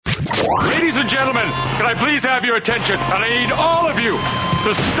Ladies and gentlemen, can I please have your attention? And I need all of you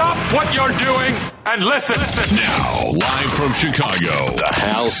to stop what you're doing and listen. Now, live from Chicago, the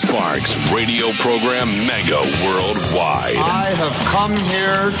Hal Sparks radio program Mega Worldwide. I have come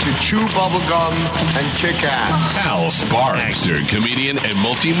here to chew bubblegum and kick ass. Hal Sparks, actor, comedian, and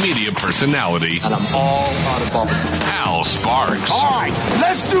multimedia personality. And I'm all out of bubblegum. Hal Sparks. All right,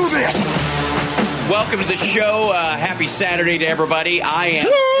 let's do this. Welcome to the show. Happy Saturday to everybody. I am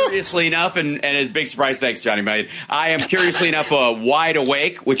curiously enough, and a big surprise, thanks, Johnny. I am curiously enough wide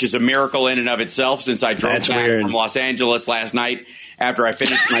awake, which is a miracle in and of itself since I drove back from Los Angeles last night after I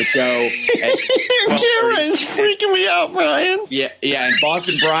finished my show. Karen's freaking me out, Brian. Yeah, and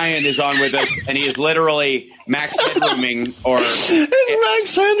Boston Brian is on with us, and he is literally max headrooming.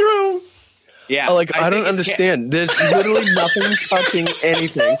 Max headroom. Yeah, I don't understand. There's literally nothing touching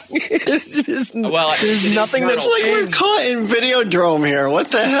anything. It's just, there's nothing that's like we're caught in Videodrome here.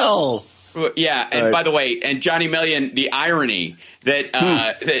 What the hell? Yeah, and by the way, and Johnny Million, the irony that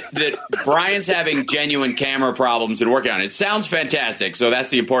that Brian's having genuine camera problems and working on it. It sounds fantastic, so that's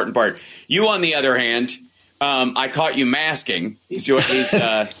the important part. You, on the other hand, I caught you masking.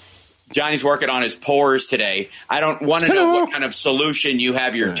 Johnny's working on his pores today. I don't want to know what kind of solution you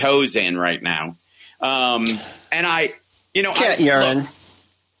have your toes in right now. And cat urine.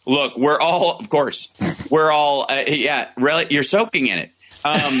 Look, we're all, of course, really, you're soaking in it.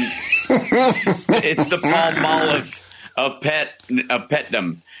 It's the Pall Mall of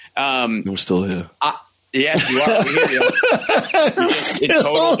petdom. I'm still here. Yes, you are. We hear you. It's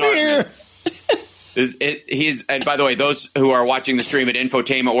total darkness. And by the way, those who are watching the stream at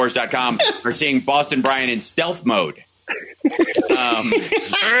infotainmentwars.com are seeing Boston Brian in stealth mode.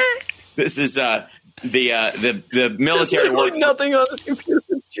 This is the military work. Nothing on this computer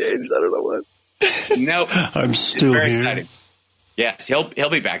has changed. I don't know what. Nope. I'm still very here. Exciting. Yes, he'll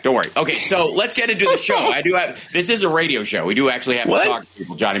be back. Don't worry. Okay, so let's get into the show. This is a radio show. We do actually have to talk to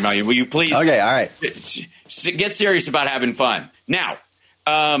people. Johnny Million, will you please? Okay, all right. Get serious about having fun now.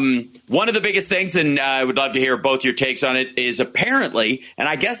 One of the biggest things, and I would love to hear both your takes on it, is apparently, and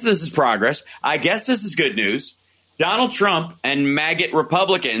I guess this is progress, I guess this is good news, Donald Trump and maggot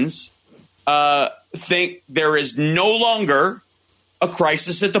Republicans think there is no longer a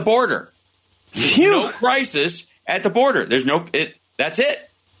crisis at the border. No crisis at the border. There's that's it.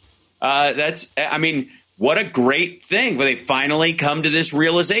 What a great thing when they finally come to this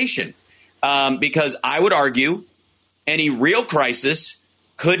realization. Because I would argue any real crisis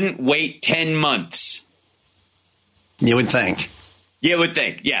couldn't wait 10 months. You would think. You would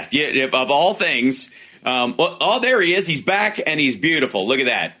think, yeah. Of all things, there he is. He's back, and he's beautiful. Look at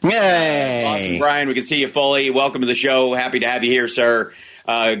that. Yay. Awesome, Brian, we can see you fully. Welcome to the show. Happy to have you here, sir.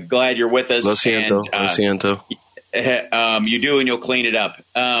 Glad you're with us. Lo siento. You do, and you'll clean it up.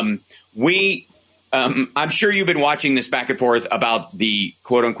 I'm sure you've been watching this back and forth about the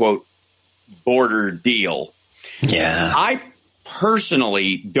quote-unquote border deal. Yeah. I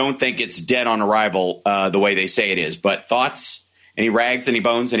personally don't think it's dead on arrival the way they say it is. But thoughts? Any rags, any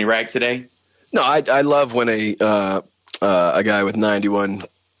bones, any rags today? No, I love when a guy with 91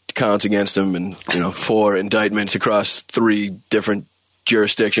 counts against him and 4 indictments across 3 different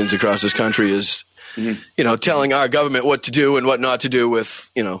jurisdictions across this country is telling our government what to do and what not to do with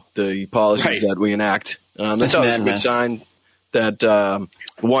the policies that we enact. That's always a good sign that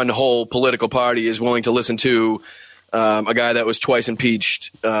one whole political party is willing to listen to a guy that was twice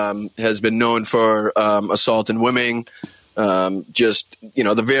impeached, has been known for assault and women,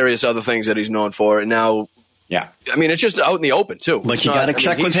 the various other things that he's known for. And now, it's just out in the open, too. But you got to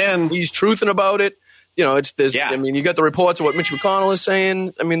check with him. He's truthing about it. You got the reports of what Mitch McConnell is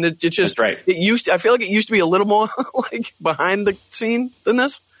saying. I mean, it's just, right. I feel like it used to be a little more like behind the scene than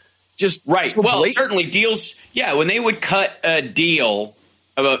this. Just right. So well, certainly deals. Yeah. When they would cut a deal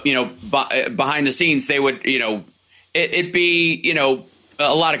about, behind the scenes, they would, it'd be,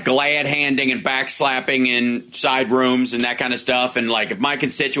 a lot of glad handing and backslapping in side rooms and that kind of stuff. And like, if my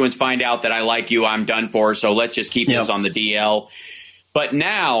constituents find out that I like you, I'm done for. So let's just keep this on the DL. But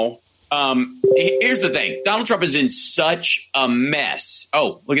now, here's the thing. Donald Trump is in such a mess.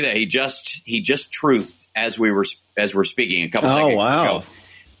 Oh, look at that. He just truthed as we're speaking a couple seconds ago.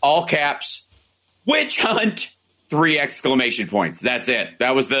 All caps, witch hunt, 3 exclamation points. That's it.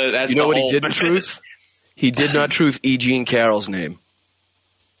 That's what he didn't truth? He did not truth E. Jean Carroll's name.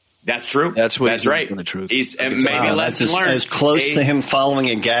 That's true. That's right. The truth. He's maybe lesson learned. As close to him following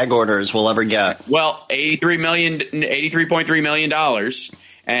a gag order as we'll ever get. Well, $83.3 million,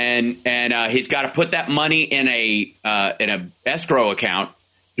 and he's got to put that money in a escrow account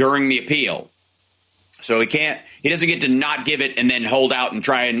during the appeal. So he doesn't get to not give it and then hold out and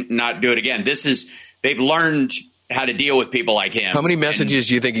try and not do it again. They've learned how to deal with people like him. How many messages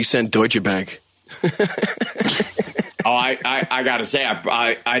do you think he sent Deutsche Bank? I got to say,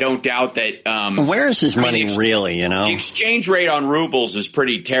 I don't doubt that. Where is his money really, The exchange rate on rubles is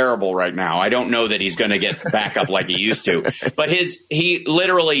pretty terrible right now. I don't know that he's going to get back up like he used to. But he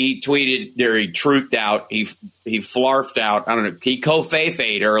literally tweeted, or he truthed out, he flarfed out, I don't know, he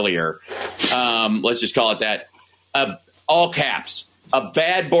kofefed earlier. Let's just call it that. All caps. A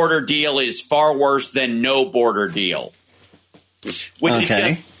bad border deal is far worse than no border deal. Which is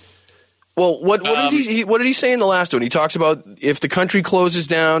just... Well, what did he say in the last one? He talks about if the country closes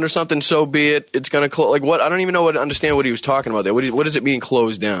down or something, so be it. It's going to close. Like what? I don't even understand what he was talking about there. What does it mean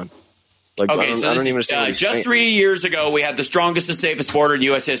closed down? Like okay, I don't even understand. What he's just saying. 3 years ago, we had the strongest and safest border in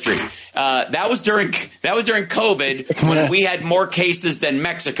U.S. history. That was during COVID when we had more cases than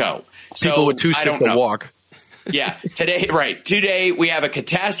Mexico. So people were too sick to walk. Yeah, today we have a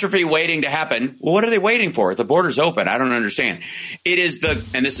catastrophe waiting to happen. Well, what are they waiting for? The border's open. I don't understand. It is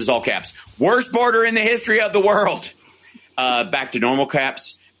and this is all caps, worst border in the history of the world. Back to normal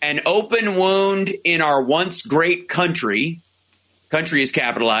caps. An open wound in our once great country. Country is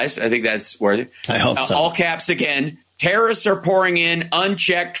capitalized. I think that's worthy. I hope so. All caps again. Terrorists are pouring in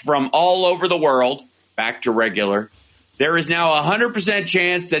unchecked from all over the world. Back to regular. There is now a 100%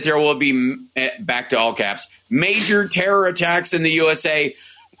 chance that there will be, back to all caps, major terror attacks in the USA.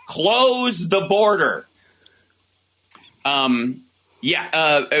 Close the border. Besides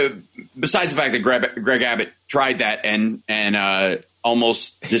the fact that Greg Abbott tried that and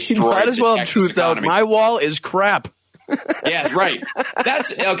almost destroyed you might as well the have Texas truthed out. economy. My wall is crap. Yes, right.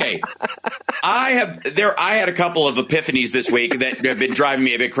 That's okay. I had a couple of epiphanies this week that have been driving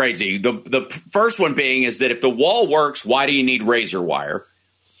me a bit crazy. The first one being is that if the wall works, why do you need razor wire?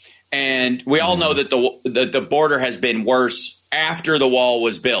 And we all know that the border has been worse after the wall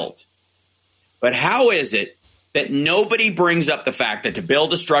was built. But how is it that nobody brings up the fact that to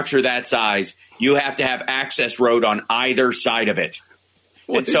build a structure that size, you have to have access road on either side of it?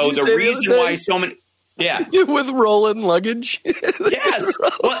 And so the reason why so many... Yeah, with rolling luggage. Yes,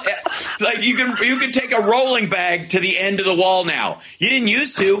 well, like you can take a rolling bag to the end of the wall now. You didn't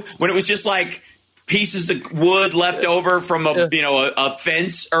used to when it was just like pieces of wood left over from a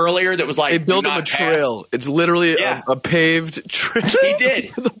fence earlier that was like they built him a trail. It's literally a paved trail. He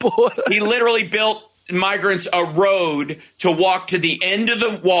did. The border. He literally built migrants a road to walk to the end of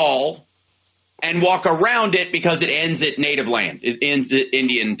the wall and walk around it because it ends at native land. It ends at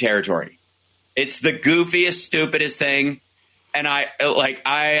Indian territory. It's the goofiest, stupidest thing, and I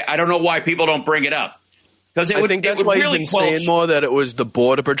don't know why people don't bring it up. Because I think that's why he's been saying more that it was the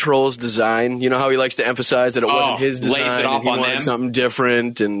Border Patrol's design. You know how he likes to emphasize that it wasn't his design, and he wanted something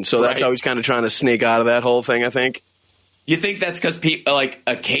different, and so that's how he's kind of trying to sneak out of that whole thing, I think. You think that's because people,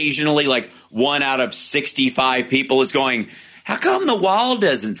 occasionally, 1 out of 65 people is going, how come the wall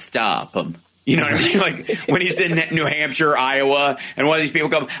doesn't stop him? You know what I mean? Like when he's in New Hampshire, Iowa, and one of these people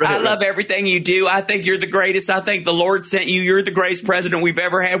come, I love everything you do. I think you're the greatest. I think the Lord sent you. You're the greatest president we've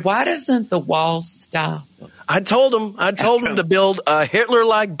ever had. Why doesn't the wall stop? I told him to build a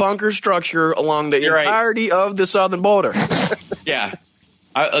Hitler-like bunker structure along the entirety of the southern border. Yeah.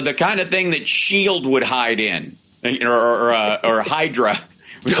 The kind of thing that S.H.I.E.L.D. would hide in, or Hydra.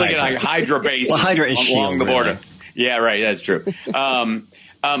 We're looking at Hydra bases Hydra is along the border. Really. Yeah, right. That's true.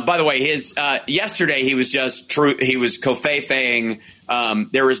 By the way, yesterday he was he was kofefeing.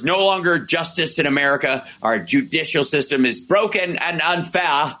 There is no longer justice in America. Our judicial system is broken and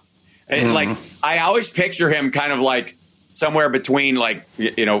unfair. And I always picture him kind of like somewhere between him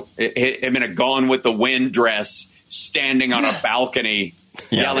in a Gone with the Wind dress, standing on a balcony,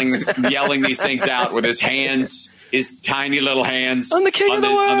 yelling these things out with his hands. His tiny little hands. I'm the king of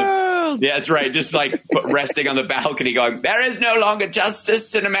the world. Yeah, that's right. Just resting on the balcony going, there is no longer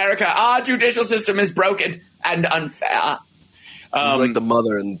justice in America. Our judicial system is broken and unfair. He's like the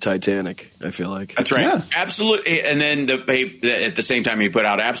mother in Titanic, I feel like. That's right. Yeah. Absolutely. And then at the same time he put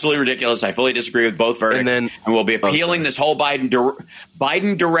out absolutely ridiculous. I fully disagree with both verdicts. And we'll be appealing this whole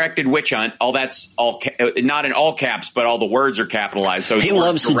Biden-directed witch hunt. All that's not in all caps, but all the words are capitalized. So he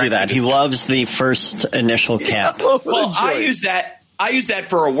loves to do that. He loves the first initial cap. Well, I use that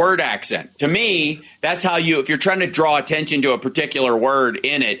for a word accent. To me, that's how if you're trying to draw attention to a particular word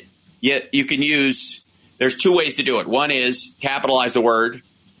in it, you can use. There's two ways to do it. One is capitalize the word,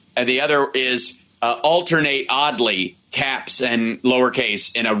 and the other is alternate oddly caps and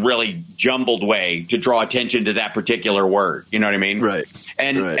lowercase in a really jumbled way to draw attention to that particular word. You know what I mean? Right.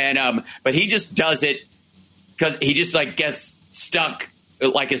 But he just does it because he just gets stuck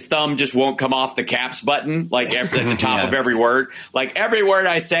like his thumb just won't come off the caps button, like at the top of every word. Like every word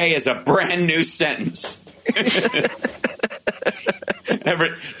I say is a brand new sentence.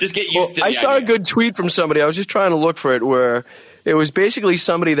 Just get used to it. I saw a good tweet from somebody. I was just trying to look for it, where it was basically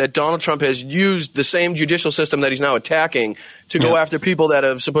somebody that Donald Trump has used the same judicial system that he's now attacking to go after people that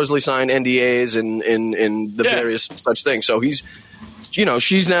have supposedly signed NDAs and the various such things. So he's,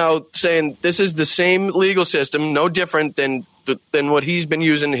 she's now saying this is the same legal system, no different than what he's been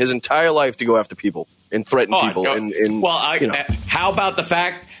using his entire life to go after people and threaten people. How about the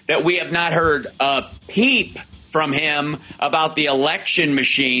fact that we have not heard a peep from him about the election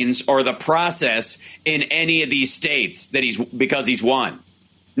machines or the process in any of these states because he's won?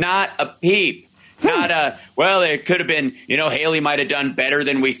 Not a peep. Not it could have been, Haley might have done better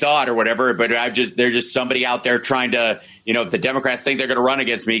than we thought or whatever, but there's just somebody out there trying to, if the Democrats think they're going to run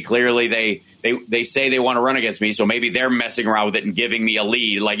against me, clearly they say they want to run against me. So maybe they're messing around with it and giving me a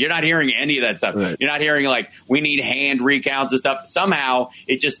lead. Like, you're not hearing any of that stuff. Right. You're not hearing we need hand recounts and stuff. Somehow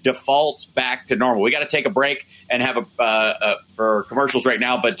it just defaults back to normal. We got to take a break and have for commercials right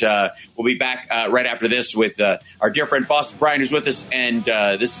now, but we'll be back right after this with our dear friend Boston Brian, who's with us. And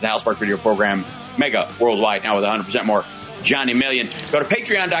this is the House Sparks Radio program, Mega Worldwide, now with 100% more Johnny Million. Go to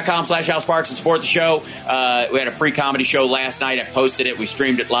patreon.com/HalSparks and support the show. We had a free comedy show last night. I posted it. We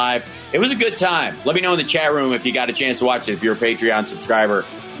streamed it live. It was a good time. Let me know in the chat room if you got a chance to watch it. If you're a Patreon subscriber,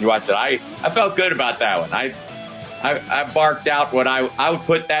 you watched it. I felt good about that one. I barked out what I would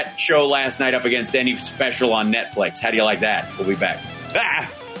put that show last night up against any special on Netflix. How do you like that? We'll be back.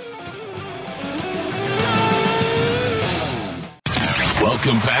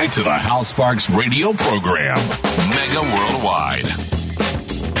 Welcome back to the Hal Sparks radio program, Mega Worldwide.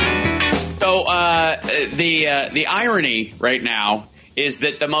 So the irony right now is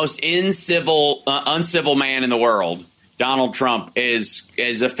that the most uncivil man in the world, Donald Trump, is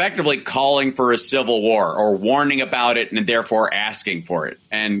effectively calling for a civil war or warning about it and therefore asking for it.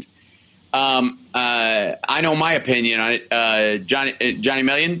 And I know my opinion on it. Johnny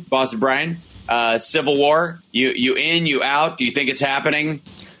Million, Boston Brian. Civil war, you in, you out? Do you think it's happening?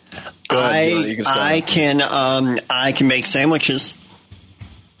 I can make sandwiches.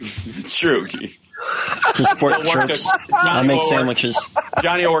 It's true. To support the troops, I'll make sandwiches.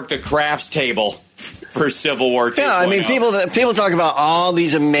 Johnny will work the crafts table for Civil War 2. Yeah, I mean, people talk about all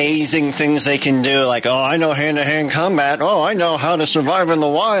these amazing things they can do, like, I know hand-to-hand combat. I know how to survive in the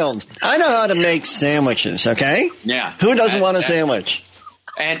wild. I know how to make sandwiches, okay? Yeah. Who doesn't want a sandwich?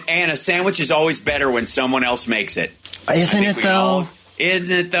 And a sandwich is always better when someone else makes it. Isn't it, though?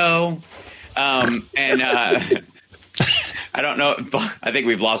 Isn't it, though? I don't know. I think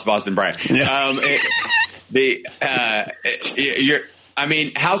we've lost Boston Brian. Yeah.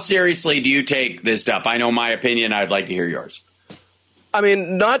 How seriously do you take this stuff? I know my opinion. I'd like to hear yours. I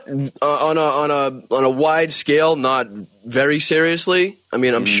mean, not on a wide scale, not very seriously. I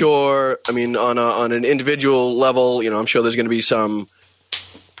mean, I'm sure. I mean, on an individual level, I'm sure there's going to be some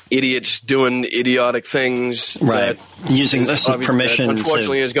idiots doing idiotic things, right? Using this permission, that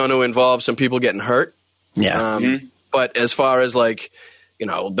unfortunately, is going to involve some people getting hurt. Yeah. But as far as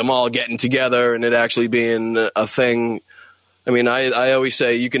them all getting together and it actually being a thing, I mean, I always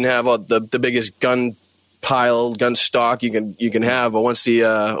say you can have the biggest gun stock you can have, but once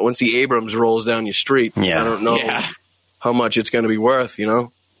the Abrams rolls down your street, I don't know how much it's going to be worth,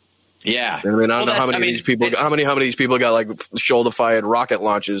 Yeah. I mean, I don't know how many of these people got shoulder fired rocket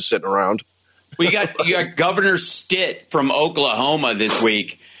launches sitting around. Well, you got Governor Stitt from Oklahoma this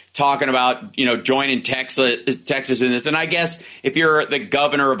week talking about joining Texas in this, and I guess if you're the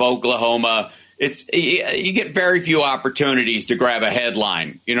governor of Oklahoma, you get very few opportunities to grab a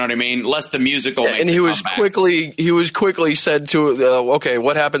headline. You know what I mean? Less the musical. And he was quickly said to, okay,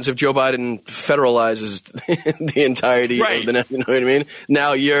 what happens if Joe Biden federalizes the entirety of the? You know what I mean?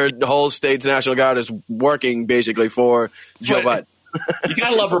 Now your whole state's National Guard is working basically for Joe Biden. You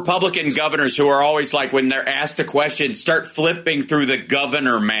gotta love Republican governors who are always like, when they're asked a question, start flipping through the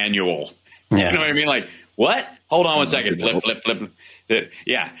governor manual. Yeah. You know what I mean? Like, what? Hold on one second. Flip.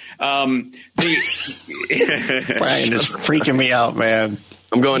 Yeah. Brian is freaking me out, man.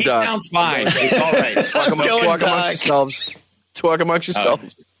 I'm going down. Sounds fine. It's all right. Talk amongst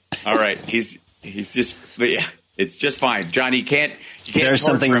yourselves. All right. He's just, yeah. It's just fine, Johnny. You can't There's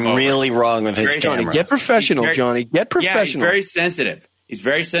something really wrong with his camera. Johnny, get professional, Johnny. Get professional. Yeah, he's very sensitive. He's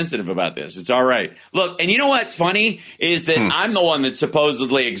very sensitive about this. It's all right. Look, and you know what's funny is that I'm the one that's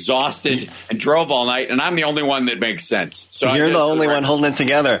supposedly exhausted and drove all night, and I'm the only one that makes sense. So you're the only one holding it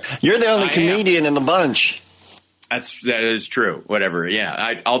together. You're the only comedian in the bunch. That is true. Whatever.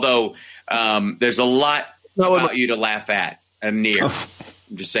 Yeah. Although there's a lot about you to laugh at and near.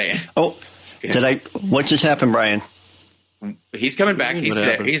 I'm just saying. Oh, what just happened, Brian? He's coming back. He's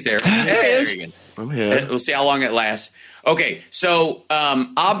there. He's there. I'm here. We'll see how long it lasts. Okay, so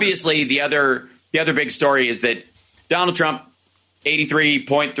obviously the other big story is that Donald Trump,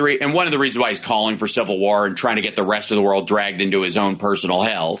 83.3, and one of the reasons why he's calling for civil war and trying to get the rest of the world dragged into his own personal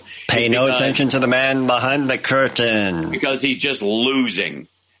hell. Pay no attention to the man behind the curtain. Because he's just losing.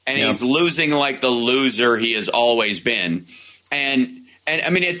 And he's losing like the loser he has always been. And I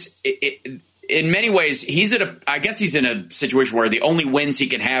mean, in many ways, I guess he's in a situation where the only wins he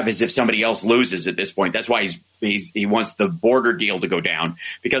can have is if somebody else loses at this point. That's why he wants the border deal to go down.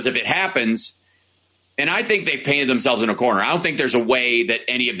 Because if it happens, and I think they've painted themselves in a corner. I don't think there's a way that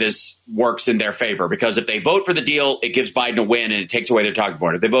any of this works in their favor. Because if they vote for the deal, it gives Biden a win and it takes away their talking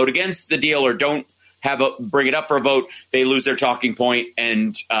point. If they vote against the deal or don't bring it up for a vote, they lose their talking point,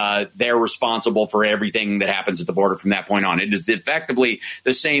 and they're responsible for everything that happens at the border from that point on. It is effectively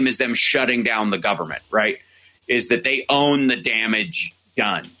the same as them shutting down the government, right? Is that they own the damage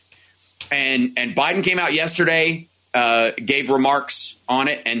done. And Biden came out yesterday, gave remarks on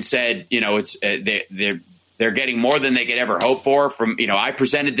it, and said, it's they're getting more than they could ever hope for. From I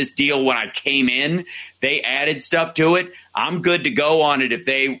presented this deal when I came in. They added stuff to it. I'm good to go on it if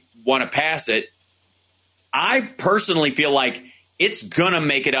they want to pass it. I personally feel like it's going to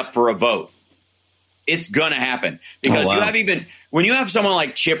make it up for a vote. It's going to happen because when you have someone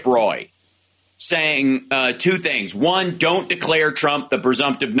like Chip Roy saying two things. One, don't declare Trump the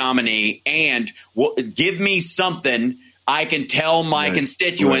presumptive nominee, and give me something I can tell my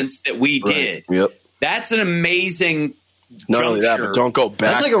constituents that we did. Yep. That's an amazing Not only that, but don't go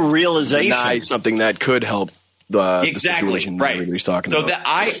back. That's like a realization. Deny something that could help the situation that everybody's talking about.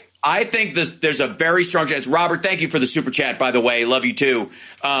 So I think there's a very strong chance. Robert, thank you for the super chat, by the way. Love you, too.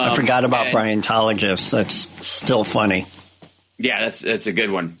 I forgot about Bryantologists. That's still funny. Yeah, that's a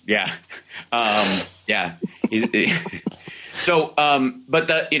good one. Yeah. Yeah.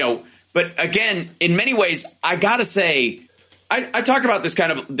 But again, in many ways, I got to say, I talked about this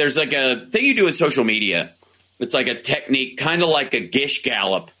kind of, there's like a thing you do in social media. It's like a technique, kind of like a Gish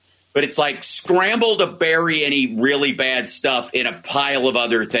Gallop. But it's like scramble to bury any really bad stuff in a pile of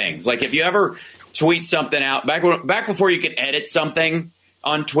other things. Like if you ever tweet something out back before you could edit something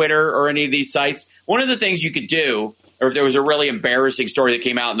on Twitter or any of these sites, one of the things you could do, or if there was a really embarrassing story that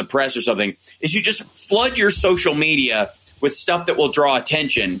came out in the press or something, is you just flood your social media with stuff that will draw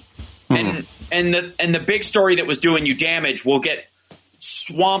attention. And the big story that was doing you damage will get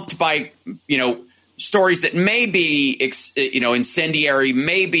swamped by, stories that may be, incendiary,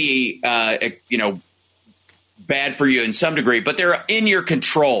 may be, bad for you in some degree, but they're in your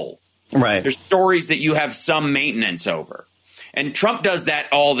control. Right. There's stories that you have some maintenance over. And Trump does that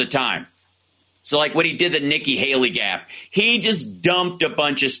all the time. So like when he did the Nikki Haley gaffe, he just dumped a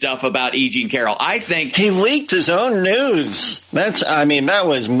bunch of stuff about E. Jean Carroll. I think he leaked his own news. That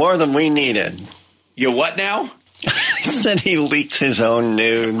was more than we needed. You what now? I said he leaked his own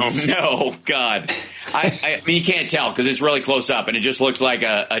news. Oh, no, God. I mean, you can't tell because it's really close up, and it just looks like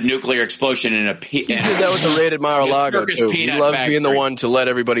a nuclear explosion in a He did that with the raid at Mar-a-Lago, too. He loves being the one to let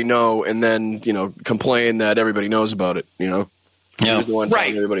everybody know and then, complain that everybody knows about it, He was the one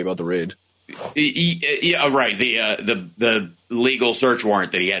telling everybody about the raid. Yeah, right. The legal search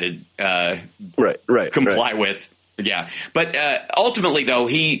warrant that he had to comply with. Yeah. But ultimately, though,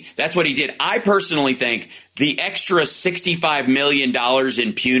 that's what he did. I personally think the extra $65 million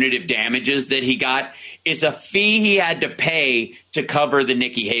in punitive damages that he got is a fee he had to pay to cover the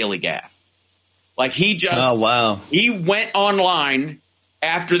Nikki Haley gaffe. Like he went online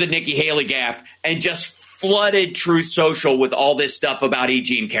after the Nikki Haley gaffe and just flooded Truth Social with all this stuff about E.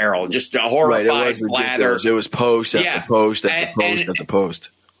 Jean Carroll. Just a horrified blather. It was post after post after post after post.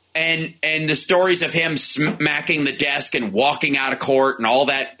 And the stories of him smacking the desk and walking out of court and all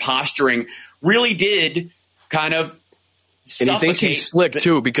that posturing really did kind of suffocate. And he thinks he's slick,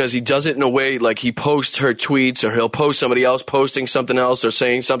 too, because he does it in a way like he posts her tweets or he'll post somebody else posting something else or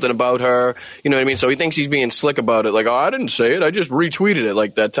saying something about her. You know what I mean? So he thinks he's being slick about it. Like, I didn't say it. I just retweeted it.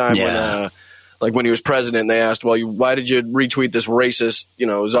 Like that time when he was president, they asked, well, why did you retweet this racist, it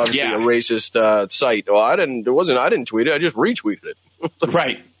was obviously a racist site. Oh, I didn't tweet it. I just retweeted it.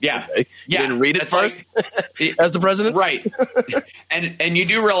 Right. Yeah. Okay. You didn't read it first as the president? Right. And you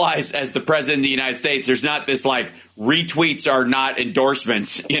do realize as the president of the United States, there's not this like retweets are not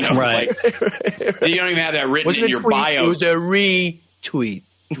endorsements, Right. You don't even have that written in your bio. It was a retweet.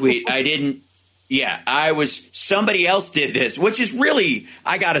 I didn't. Yeah, somebody else did this, which is really,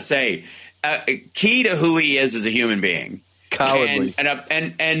 I got to say, key to who he is as a human being. Cowardly.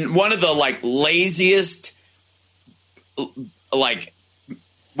 And one of the laziest,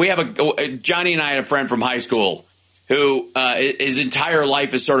 we have Johnny and I had a friend from high school who his entire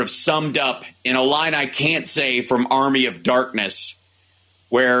life is sort of summed up in a line I can't say from Army of Darkness,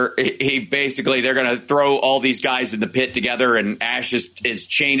 where he basically, they're going to throw all these guys in the pit together and Ash is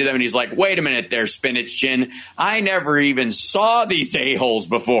chained to them. And he's like, wait a minute there, Spinach Chin. I never even saw these a-holes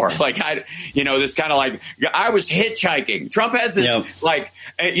before. Like, this kind of like, I was hitchhiking. Trump has this,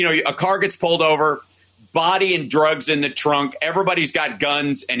 a car gets pulled over, body and drugs in the trunk. Everybody's got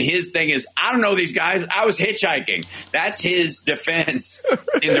guns. And his thing is, I don't know these guys. I was hitchhiking. That's his defense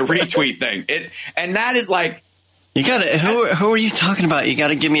in the retweet thing. And that is like, you gotta. Who are you talking about? You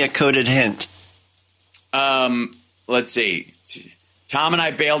gotta give me a coded hint. Let's see. Tom and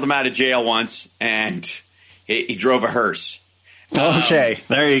I bailed him out of jail once, and he drove a hearse. Okay,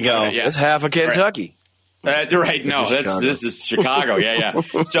 there you go. Yeah. That's half of Kentucky. Right. No, this is Chicago. Yeah.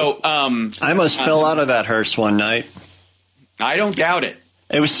 So I almost fell out of that hearse one night. I don't doubt it.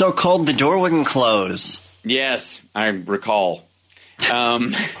 It was so cold the door wouldn't close. Yes, I recall.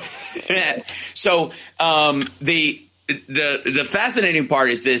 So the fascinating part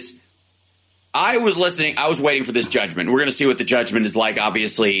is this. I was listening. I was waiting for this judgment. We're going to see what the judgment is like,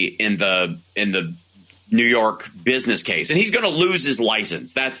 obviously, in the New York business case. And he's going to lose his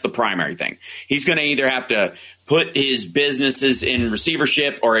license. That's the primary thing. He's going to either have to put his businesses in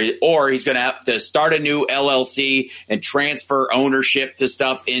receivership or he's going to have to start a new LLC and transfer ownership to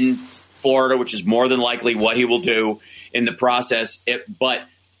stuff in Florida, which is more than likely what he will do in the process. But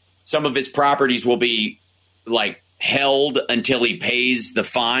some of his properties will be like held until he pays the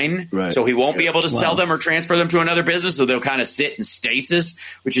fine. Right. So he won't be able to sell them or transfer them to another business. So they'll kind of sit in stasis,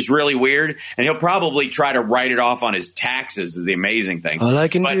 which is really weird. And he'll probably try to write it off on his taxes is the amazing thing. All I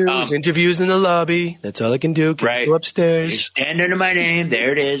can do is interviews in the lobby. That's all I can do. Go upstairs. You stand under my name.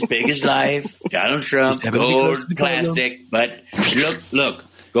 There it is. Big as life. Donald Trump. Gold plastic. But look.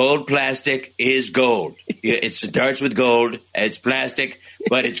 Gold plastic is gold. It starts with gold. It's plastic,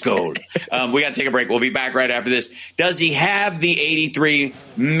 but it's gold. We got to take a break. We'll be back right after this. Does he have the $83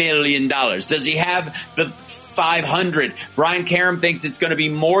 million? Does he have the $500? Brian Karam thinks it's going to be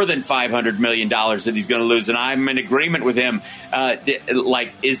more than $500 million that he's going to lose, and I'm in agreement with him.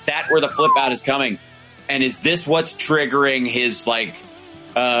 Is that where the flip out is coming? And is this what's triggering his, the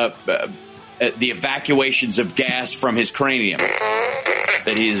evacuations of gas from his cranium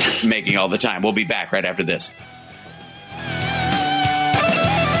that he is making all the time? We'll be back right after this.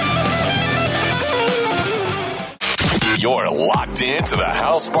 You're locked into the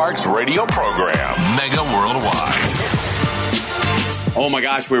Hal Sparks radio program, Mega Worldwide. Oh my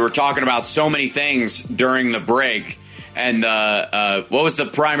gosh, we were talking about so many things during the break. And what was the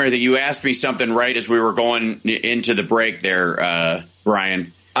primary that you asked me something right as we were going into the break there,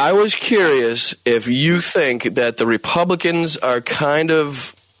 Brian? I was curious if you think that the Republicans are kind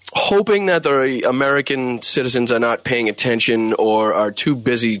of hoping that the American citizens are not paying attention or are too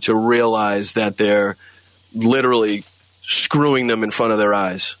busy to realize that they're literally screwing them in front of their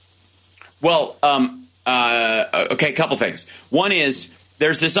eyes. Well, okay, a couple things. One is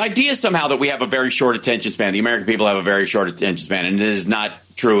there's this idea somehow that we have a very short attention span. The American people have a very short attention span, and it is not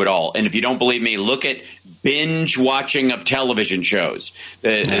true at all. And if you don't believe me, look at binge watching of television shows.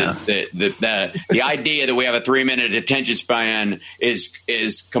 The idea that we have a 3-minute attention span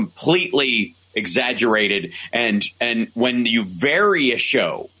is completely exaggerated. And when you vary a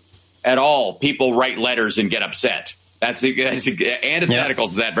show at all, people write letters and get upset. That's antithetical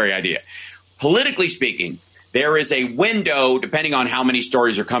to that very idea. Politically speaking, there is a window, depending on how many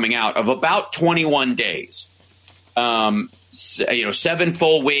stories are coming out, of about 21 days. 7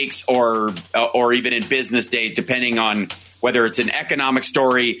 full weeks or even in business days, depending on whether it's an economic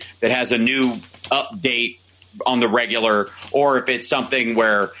story that has a new update on the regular, or if it's something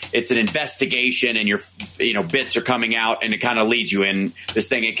where it's an investigation and your bits are coming out and it kind of leads you in this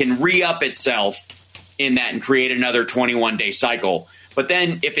thing. It can re-up itself in that and create another 21-day cycle. But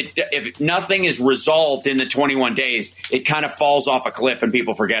then if nothing is resolved in the 21 days, it kind of falls off a cliff and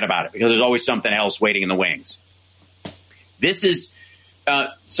people forget about it because there's always something else waiting in the wings. This is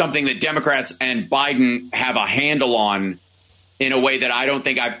something that Democrats and Biden have a handle on in a way that I don't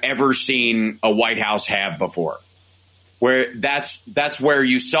think I've ever seen a White House have before. Where that's where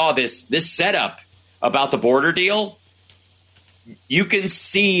you saw this setup about the border deal. You can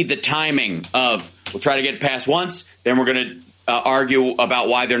see the timing of we'll try to get it passed once, then we're going to argue about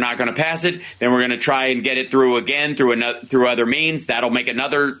why they're not going to pass it. Then we're going to try and get it through again through other means. That'll make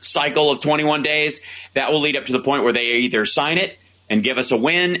another cycle of 21 days. That will lead up to the point where they either sign it and give us a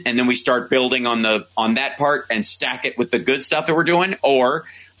win, and then we start building on that part and stack it with the good stuff that we're doing, or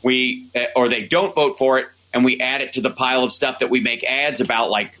they don't vote for it, and we add it to the pile of stuff that we make ads about,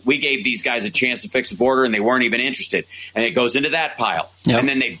 like we gave these guys a chance to fix the border and they weren't even interested. And it goes into that pile. Yep. And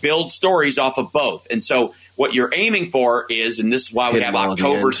then they build stories off of both. And so what you're aiming for is, and this is why we have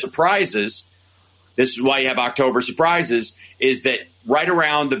October surprises. This is why you have October surprises, is that right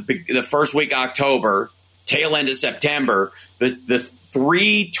around the first week of October, tail end of September, the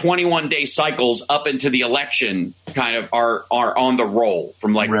 3 21-day cycles up into the election kind of are on the roll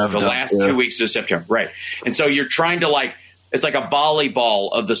from like the last 2 weeks of September. Right. And so you're trying to it's like a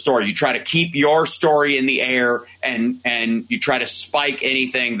volleyball of the story. You try to keep your story in the air and you try to spike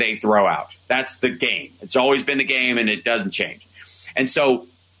anything they throw out. That's the game. It's always been the game and it doesn't change. And so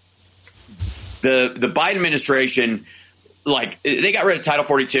the Biden administration, they got rid of Title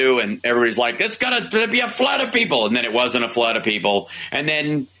 42 and everybody's like, it's got to be a flood of people. And then it wasn't a flood of people. And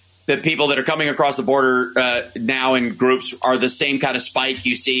then the people that are coming across the border now in groups are the same kind of spike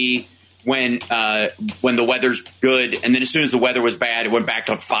you see when the weather's good. And then as soon as the weather was bad, it went back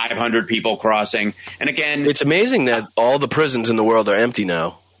to 500 people crossing. And again, it's amazing that all the prisons in the world are empty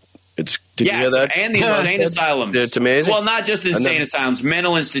now. Did you hear that? And the insane asylums. It's amazing. Well, not just insane asylums,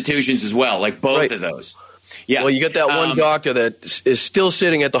 mental institutions as well, like both of those. Yeah. Well, you get that one doctor that is still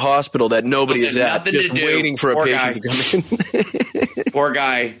sitting at the hospital that nobody is at, just waiting for a patient to come in. Poor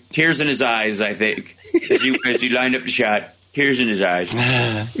guy, tears in his eyes, I think, as you lined up the shot, tears in his eyes.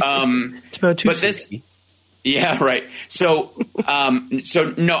 It's about 260. Yeah, right. So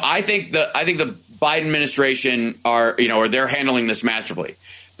no, I think the Biden administration they're handling this masterfully.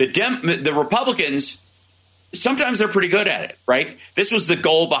 The Republicans, sometimes they're pretty good at it, right? This was the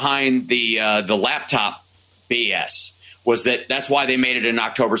goal behind the laptop BS, was that's why they made it an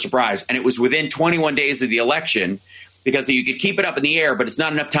October surprise. And it was within 21 days of the election, because you could keep it up in the air, but it's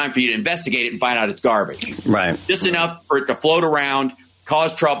not enough time for you to investigate it and find out it's garbage. Right. Just enough for it to float around,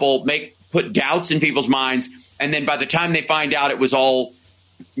 cause trouble, put doubts in people's minds. And then by the time they find out it was all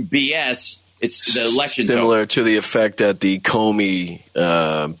BS, it's the election's similar over. To the effect that the Comey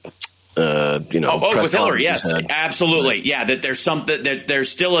with Hillary, yes, absolutely. Right. Yeah, that there's something, that there's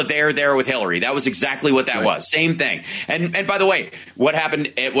still a there with Hillary. That was exactly what that was. Same thing. And by the way, what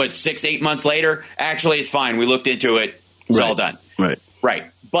happened, it was 6-8 months later, actually it's fine. We looked into it. It's all done.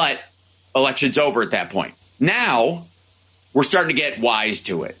 Right. But election's over at that point. Now we're starting to get wise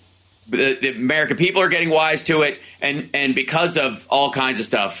to it. The American people are getting wise to it. And because of all kinds of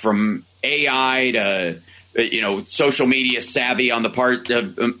stuff, from AI to, social media savvy on the part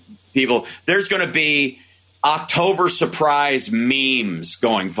of people, there's going to be October surprise memes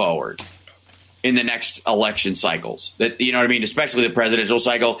going forward in the next election cycles. That, you know what I mean? Especially the presidential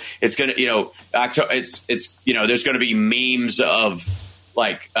cycle. It's going to, there's going to be memes of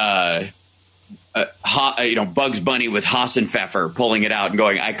Bugs Bunny with Hassenpfeffer pulling it out and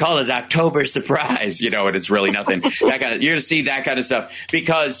going, I call it October surprise, and it's really nothing. You're going to see that kind of stuff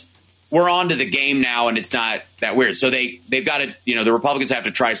because we're on to the game now, and it's not that weird. So they've got to, the Republicans have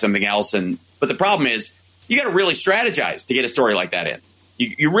to try something else. But the problem is, you got to really strategize to get a story like that in.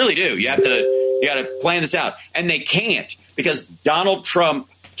 You really do. You got to plan this out, and they can't because Donald Trump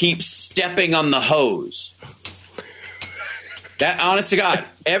keeps stepping on the hose. That, honest to God,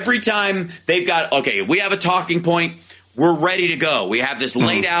 every time they've got, okay, we have a talking point. We're ready to go. We have this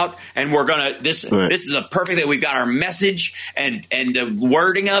laid out, and we're gonna. This is a perfect thing. We've got our message, and the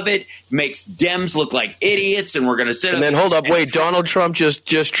wording of it makes Dems look like idiots, and we're gonna sit. And then hold up, wait. Donald Trump just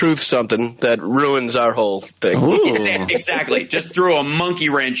truthed something that ruins our whole thing. Exactly. Just threw a monkey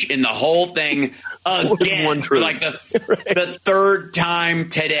wrench in the whole thing again for like the third time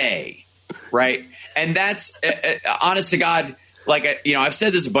today, right? And that's honest to God. I've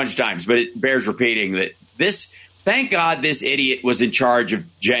said this a bunch of times, but it bears repeating that this. Thank God this idiot was in charge of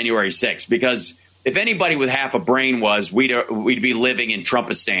January 6th, because if anybody with half a brain we'd be living in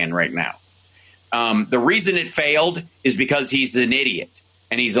Trumpistan right now. The reason it failed is because he's an idiot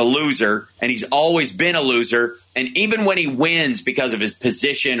and he's a loser, and he's always been a loser. And even when he wins because of his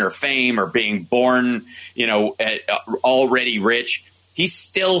position or fame or being born, already rich, he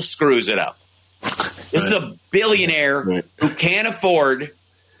still screws it up. This is a billionaire who can't afford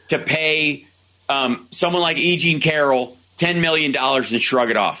to pay someone like E. Jean Carroll $10 million and shrug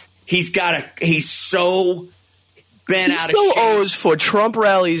it off. He's so bent out of shape. He still owes for Trump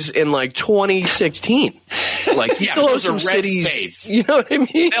rallies in 2016. He still owes some cities. States. You know what I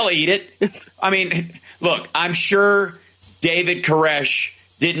mean? They'll eat it. I mean, look, I'm sure David Koresh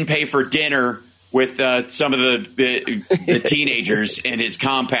didn't pay for dinner with some of the teenagers in his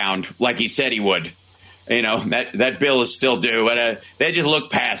compound like he said he would. You know, that bill is still due. But they just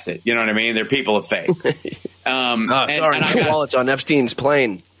look past it. You know what I mean? They're people of faith. Sorry, my wallet's on Epstein's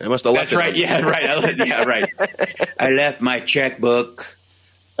plane. I must have left That's it. right. Yeah, right. I left my checkbook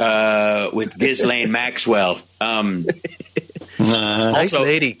with Ghislaine Maxwell. Nice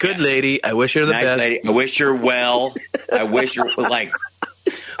lady. Good lady. I wish her the best. Lady. I wish her well. I wish her, like,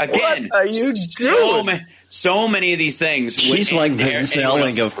 again. What are you doing? So many of these things. She's like the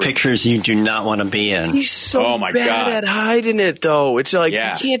selling of pictures you do not want to be in. He's so bad at hiding it, though. It's like,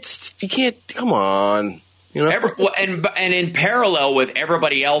 you can't, come on. You know? And in parallel with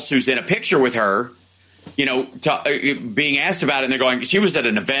everybody else who's in a picture with her, you know, being asked about it, and they're going, she was at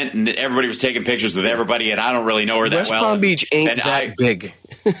an event, and everybody was taking pictures with everybody, and I don't really know her that West well. Palm Beach ain't that big.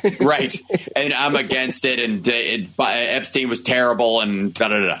 Right. And I'm against it, and Epstein was terrible, and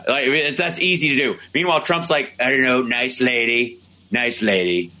da-da-da. Like, that's easy to do. Meanwhile, Trump's like, I don't know, nice lady.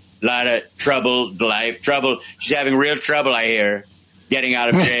 A lot of troubled life. Trouble. She's having real trouble, I hear, getting out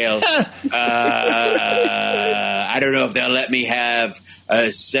of jail. I don't know if they'll let me have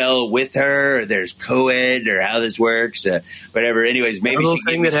a cell with her, or there's co-ed, or how this works, whatever. Anyways, maybe terrible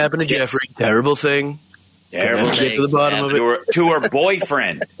thing that happened to Jeffrey. Terrible thing. Get to the bottom of it. To her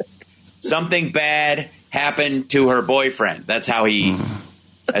boyfriend. Something bad happened to her boyfriend. That's how he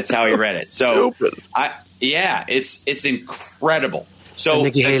read it. So, it's incredible. So,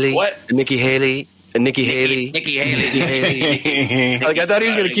 Nikki Haley. Like, I thought he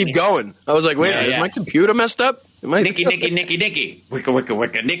was going to keep going. I was like, wait, is my computer messed up? Nikki. Wicca, Nikki.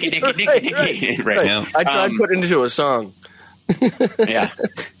 Right. Yeah. I tried putting it into a song. Yeah.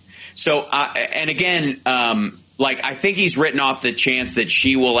 So, and again, like, I think he's written off the chance that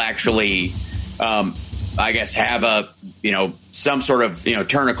she will actually, I guess, have some sort of,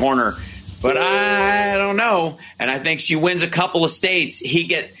 turn a corner. But I don't know. And I think she wins a couple of states.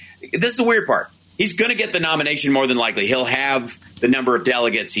 This is the weird part. He's going to get the nomination more than likely. He'll have the number of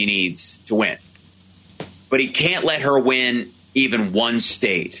delegates he needs to win. But he can't let her win even one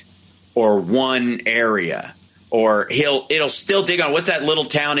state or one area. Or it'll still dig on. What's that little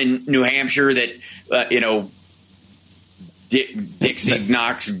town in New Hampshire that, Dixie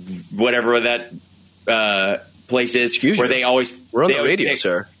Knox, whatever that place is, where they always... We're on the radio,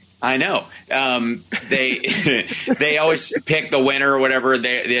 sir. I know. They always pick the winner or whatever.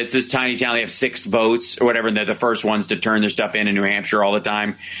 It's this tiny town. They have 6 votes or whatever, and they're the first ones to turn their stuff in New Hampshire all the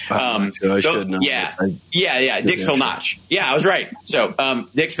time. I should know. Yeah. Dixville Notch. Yeah, I was right. So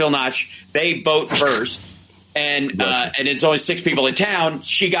Dixville Notch, they vote first, and it's only 6 people in town.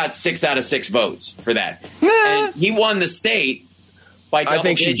 She got 6 out of 6 votes for that. And he won the state. I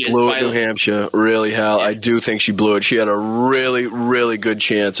think she blew it, New Hampshire. Really, Hal. Yeah. I do think she blew it. She had a really, really good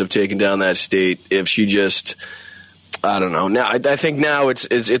chance of taking down that state if she just, I don't know. Now, I think now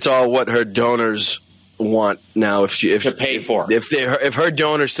it's all what her donors want now. To pay for. If her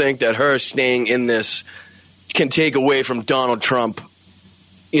donors think that her staying in this can take away from Donald Trump,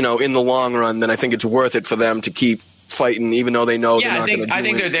 in the long run, then I think it's worth it for them to keep fighting, even though they know they're not going to do it. I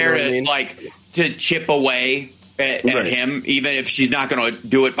think they're there to chip away at him, even if she's not going to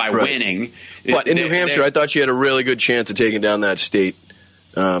do it by winning. But in New Hampshire, I thought she had a really good chance of taking down that state.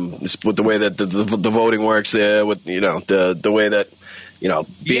 With the way that the voting works there, with the way that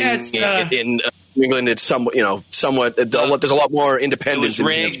being in New England, it's somewhat. There's a lot more independence. It was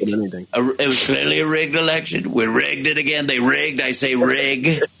rigged. It was clearly a rigged election. We rigged it again. They rigged. I say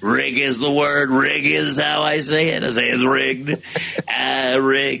rig. Rig is the word. Rig is how I say it. I say it's rigged.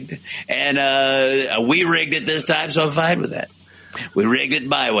 Rigged. And we rigged it this time, so I'm fine with that. We rigged it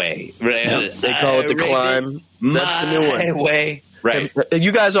my way. Yep. They call it the climb. That's the new one. Way. Right.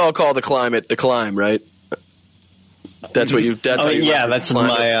 You guys all call the climate the climb, right? That's what you. That's that's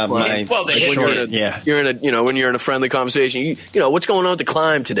my. Well, you're in a when you're in a friendly conversation. What's going on with the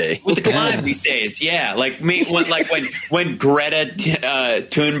climb today? With the climb these days, like me, when Greta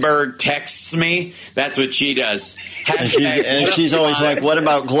Thunberg texts me, that's what she does. And she's always like, "What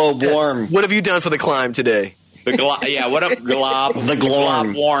about globe warm? What have you done for the climb today?" What up, glob? The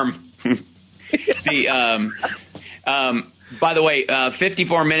glob warm. By the way,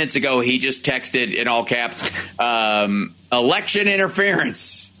 54 minutes ago, he just texted in all caps, election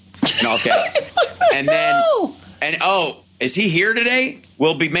interference in all caps. And then, is he here today?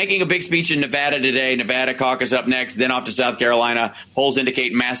 We'll be making a big speech in Nevada today. Nevada caucus up next, then off to South Carolina. Polls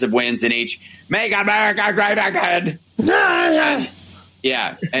indicate massive wins in each. Make America great again.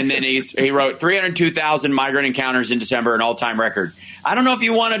 Yeah, and then he wrote 302,000 migrant encounters in December, an all-time record. I don't know if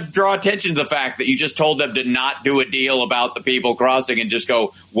you want to draw attention to the fact that you just told them to not do a deal about the people crossing and just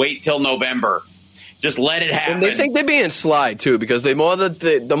go, wait till November. Just let it happen. And they think they're being sly, too, because the more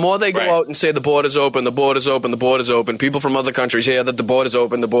they go out and say the border's open, the border's open, the border's open, people from other countries hear that the border's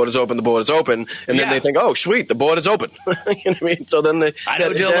open, the border's open, the border's open, and then they think, oh, sweet, the border's open. You know what I mean? So then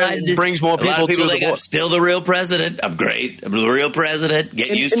that brings more people to the border. I'm still the real president. I'm great. I'm the real president. Get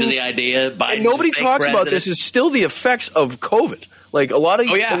used to the idea. Biden's and nobody fake talks president. about this is still the effects of COVID. Like a lot of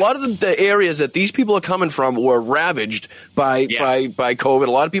the areas that these people are coming from were ravaged by COVID.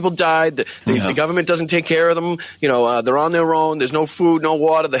 A lot of people died. The government doesn't take care of them. You know, they're on their own. There's no food, no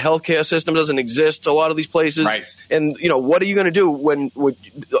water. The healthcare system doesn't exist. A lot of these places. Right. And you know, what are you going to do when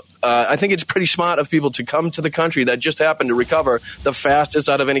I think it's pretty smart of people to come to the country that just happened to recover the fastest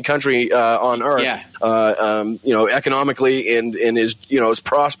out of any country on earth. Yeah. You know, economically and is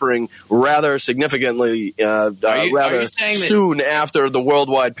prospering rather significantly rather soon after the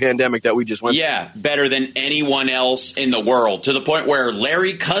worldwide pandemic that we just went through. Yeah, better than anyone else in the world, to the point where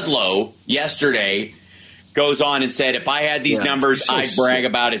Larry Kudlow yesterday goes on and said, if I had these numbers, I'd brag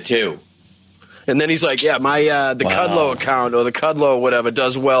about it too. And then he's like, the Kudlow account or the Kudlow whatever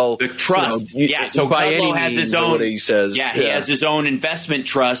does well. The trust. So by Kudlow any has means, his own, what he says. Yeah, he has his own investment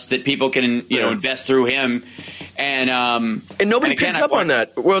trust that people can, invest through him. And nobody picks up on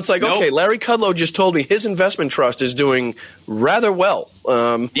that. Well, it's like, okay, Larry Kudlow just told me his investment trust is doing rather well.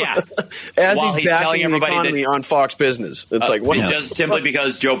 As he's bashing the economy on Fox Business. It's like, what? Just simply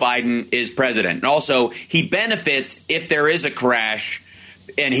because Joe Biden is president. And also, he benefits if there is a crash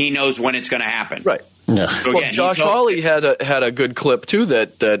and he knows when it's going to happen. Right. No. So well, Josh Hawley had a good clip, too,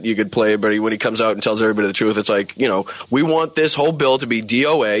 that you could play, but when he comes out and tells everybody the truth, it's like, we want this whole bill to be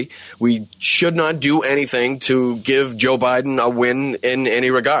DOA. We should not do anything to give Joe Biden a win in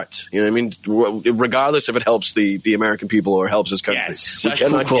any regards. You know what I mean? Regardless if it helps the American people or helps his country. We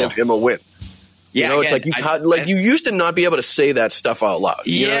cannot give him a win. Yeah, it's like you used to not be able to say that stuff out loud.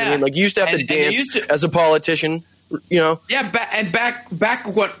 You know what I mean? Like you used to have to dance as a politician. Back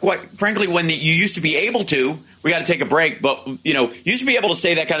what frankly, when you used to be able to, we got to take a break, but you used to be able to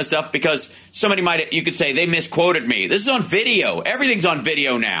say that kind of stuff because somebody you could say they misquoted me. This is on video. Everything's on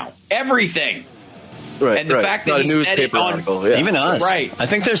video now. Everything. Right. And the fact that he said it on article, even us. Right. I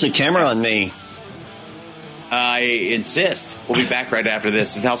think there's a camera on me. I insist. We'll be back right after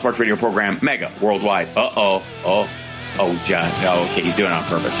this. This is House Sparks Radio program, Mega Worldwide. Oh, John. Oh, okay. He's doing it on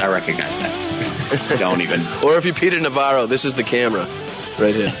purpose. I recognize that. Don't even. Or if you're Peter Navarro, this is the camera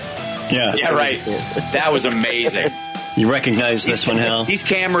right here. Yeah, right. That was amazing. You recognize this one, Hal? These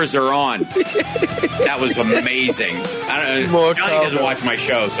cameras are on. That was amazing. I don't know. Johnny doesn't watch my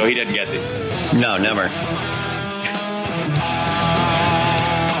show, so he doesn't get these. No, never.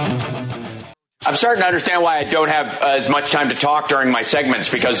 I'm starting to understand why I don't have as much time to talk during my segments,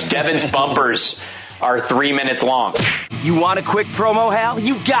 because Devin's bumpers are 3 minutes long. You want a quick promo, Hal?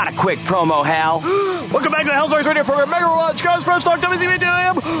 You got a quick promo, Hal. Welcome back to the House Sparks Radio program. Mega World Chicago's Press Talk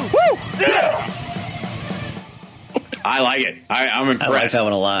WCPT. Woo! Yeah! I like it. I'm impressed. I like that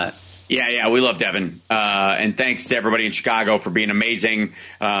one a lot. Yeah, we love Devin. And thanks to everybody in Chicago for being amazing.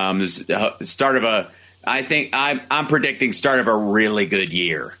 Start of I'm predicting start of a really good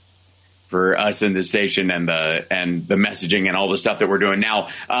year for us in the station and the messaging and all the stuff that we're doing now.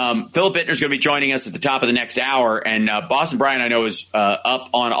 Philip Bittner's going to be joining us at the top of the next hour, and Boston Brian, I know, is up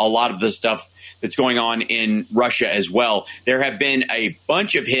on a lot of the stuff that's going on in Russia as well. There have been a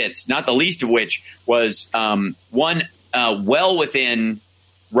bunch of hits, not the least of which was one well within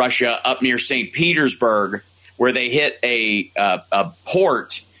Russia up near St. Petersburg, where they hit a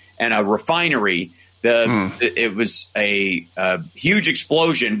port and a refinery. It was a huge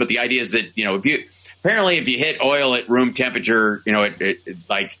explosion, but the idea is that if you hit oil at room temperature,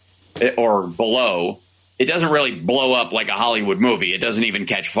 or below, it doesn't really blow up like a Hollywood movie. It doesn't even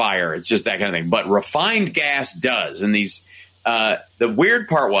catch fire. It's just that kind of thing. But refined gas does, and the weird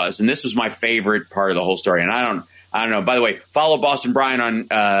part was, and this was my favorite part of the whole story, and I don't know. By the way, follow Boston Brian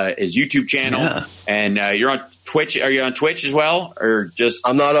on his YouTube channel, and you're on Twitch. Are you on Twitch as well, or just?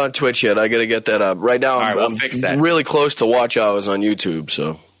 I'm not on Twitch yet. I got to get that up. Right now, we'll fix that. Really close to watch hours on YouTube.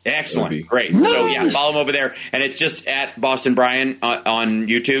 So excellent, great. Nice. So follow him over there, and it's just at Boston Brian on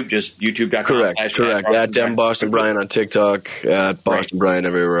YouTube. Just YouTube.com. Correct. At Dem Boston Brian on TikTok. At Boston Brian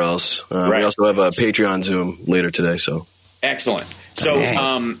everywhere else. We also have a Patreon Zoom later today. So excellent. So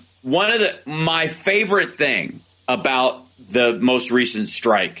one of my favorite thing about the most recent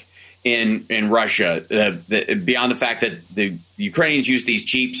strike in Russia, beyond the fact that the Ukrainians used these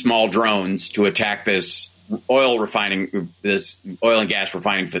cheap small drones to attack this oil and gas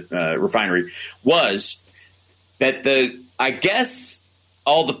refinery, was that I guess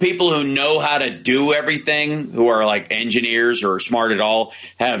all the people who know how to do everything, who are like engineers or smart at all,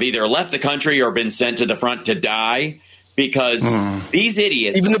 have either left the country or been sent to the front to die because these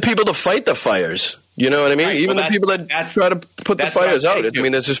idiots. Even the people to fight the fires. You know what I mean? Right, Even the people that try to put the fires out. I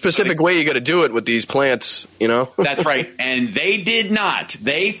mean, there's a specific way you got to do it with these plants, you know? That's right. And they did not.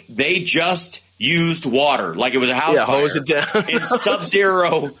 They just used water like it was a house fire. Hose it down.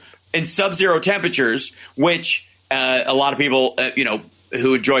 in sub-zero temperatures, which a lot of people,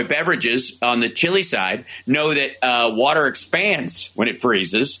 who enjoy beverages on the chilly side know that water expands when it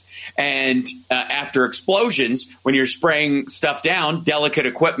freezes. And after explosions, when you're spraying stuff down, delicate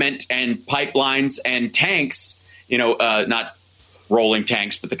equipment and pipelines and tanks, not rolling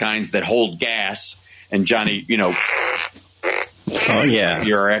tanks, but the kinds that hold gas. And Johnny, oh yeah,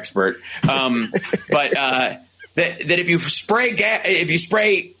 you're our expert. But that if you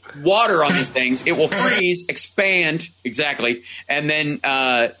spray water on these things, it will freeze, expand, exactly, and then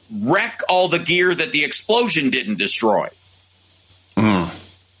wreck all the gear that the explosion didn't destroy.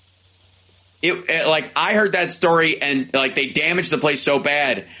 I heard that story, and they damaged the place so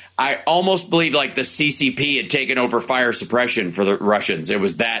bad, I almost believe the CCP had taken over fire suppression for the Russians. It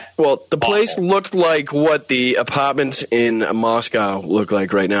was that. Well, the place looked like what the apartments in Moscow look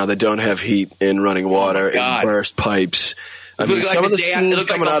like right now. They don't have heat and running water and burst pipes. I mean, some of the scenes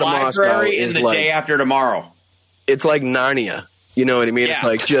coming out of Moscow is the day after tomorrow. It's like Narnia. You know what I mean? Yeah. It's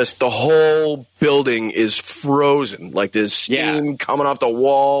like just the whole building is frozen. Like there's steam coming off the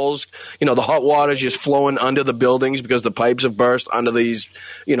walls. The hot water is just flowing under the buildings because the pipes have burst under these,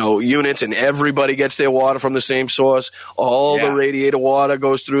 units, and everybody gets their water from the same source. All the radiator water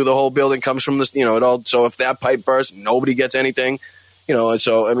goes through the whole building, comes from this, it all. So if that pipe bursts, nobody gets anything. And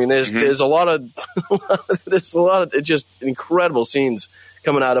so I mean, there's a lot of it's just incredible scenes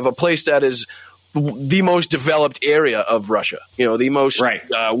coming out of a place that is the most developed area of Russia. The most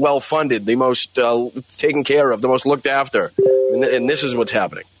well-funded, the most taken care of, the most looked after, and this is what's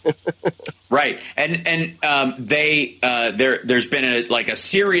happening. Right, and there's been a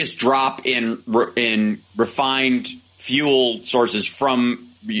serious drop in refined fuel sources from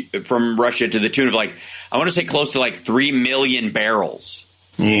Russia to the tune of I want to say close to 3 million barrels.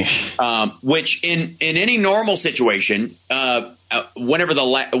 Which in any normal situation, when's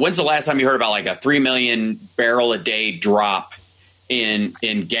the last time you heard about a 3 million barrel a day drop in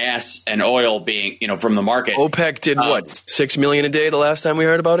gas and oil being from the market? OPEC did 6 million a day the last time we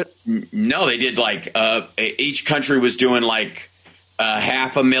heard about it? No, they did each country was doing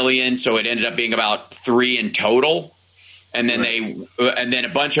 500,000, so it ended up being about 3 in total. And then a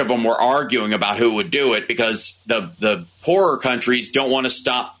bunch of them were arguing about who would do it because the poorer countries don't want to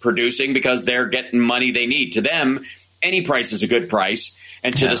stop producing because they're getting money they need. To them, any price is a good price,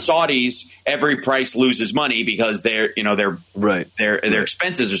 and to the Saudis, every price loses money because their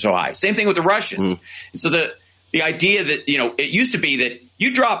expenses are so high. Same thing with the Russians. So the idea that it used to be that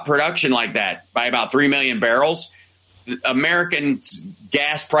you drop production like that by about 3 million barrels. American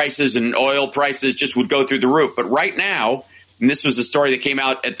gas prices and oil prices just would go through the roof. But right now, and this was a story that came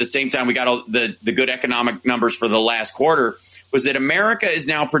out at the same time we got all the good economic numbers for the last quarter, was that America is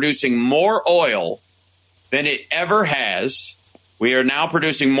now producing more oil than it ever has. We are now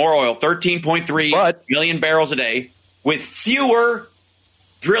producing more oil, 13.3 million barrels a day, with fewer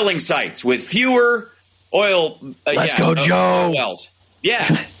drilling sites, with fewer oil Let's go, Joe. wells.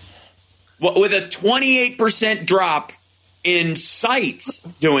 Yeah. With a 28% drop in sites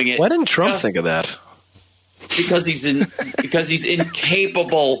doing it. Why didn't Trump think of that? Because he's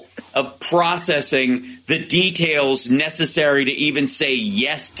incapable of processing the details necessary to even say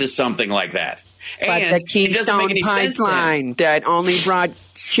yes to something like that. But and the Keystone Pipeline that only brought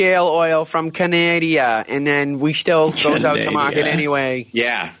shale oil from Canada, and then we still goes out to market anyway.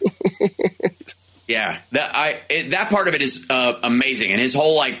 Yeah. Yeah, that part of it is amazing, and his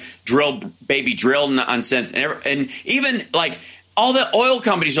whole drill nonsense, and even all the oil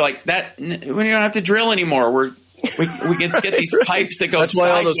companies are like that. We don't have to drill anymore. We can get these pipes that go. That's why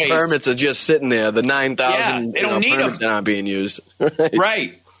all those permits are just sitting there. The 9,000 they don't need permits them. that aren't being used.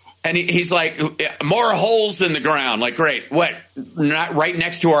 Right. And he's like, more holes in the ground. Great. What? Not right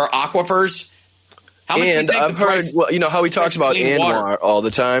next to our aquifers? How much? And I've heard, how he talks about Anwar all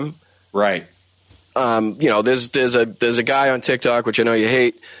the time. Right. There's a guy on TikTok, which I know you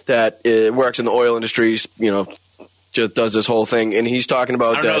hate, that works in the oil industries, just does this whole thing, and he's talking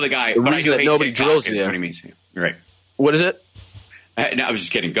about I don't know the guy, the but reason I that nobody drills there. What he means. Right. What is it? No, I was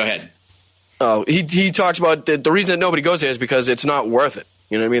just kidding. Go ahead. Oh, he talks about the reason that nobody goes there is because it's not worth it.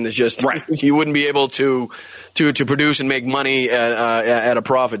 You know what I mean? There's just you wouldn't be able to produce and make money at a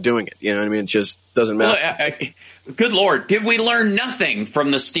profit doing it. You know what I mean? It just doesn't matter. Well, good Lord, did we learn nothing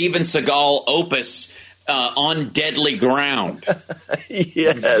from the Steven Seagal opus On Deadly Ground?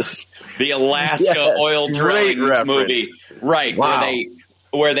 Yes, the Alaska oil drilling movie, right? Wow.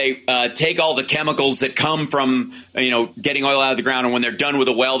 Where they take all the chemicals that come from getting oil out of the ground, and when they're done with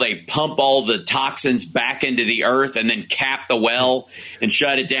a well, they pump all the toxins back into the earth, and then cap the well and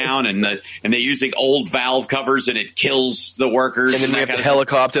shut it down. And they're using old valve covers, and it kills the workers. And then we have to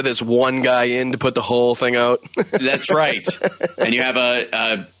helicopter this one guy in to put the whole thing out. That's right. And you have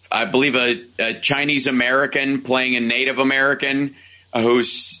I believe a Chinese American playing a Native American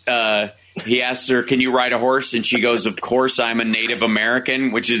who's. He asks her, "Can you ride a horse?" And she goes, "Of course, I'm a Native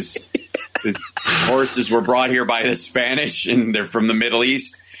American," which is the horses were brought here by the Spanish, and they're from the Middle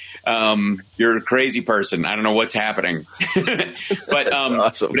East. You're a crazy person. I don't know what's happening. But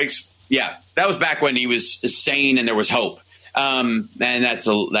awesome. That was back when he was sane and there was hope. And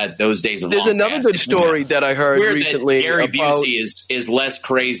those days. There's another good story that I heard recently. Gary Busey is less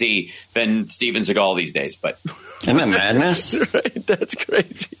crazy than Steven Seagal these days, but isn't that madness? Right? That's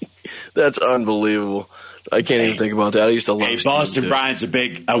crazy. That's unbelievable. I can't even think about that. I used to love Boston Brian's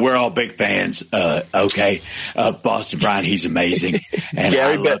we're all big fans. Okay. Boston Brian, he's amazing. And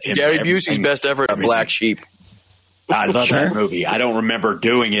Gary Busey's best ever, Black Sheep. I love that movie. I don't remember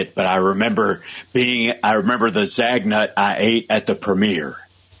doing it, but I remember the Zag Nut I ate at the premiere.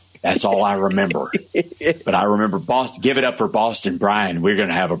 That's all I remember. But I remember give it up for Boston Brian. We're going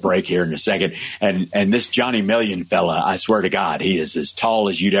to have a break here in a second. And this Johnny Million fella, I swear to God, he is as tall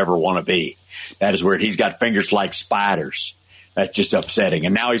as you'd ever want to be. That is weird. He's got fingers like spiders. That's just upsetting.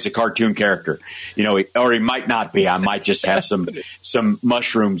 And now he's a cartoon character. Or he might not be. I might just have some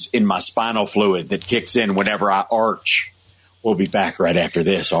mushrooms in my spinal fluid that kicks in whenever I arch. We'll be back right after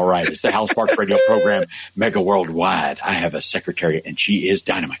this. All right. It's the Hal Sparks radio program, Mega Worldwide. I have a secretary, and she is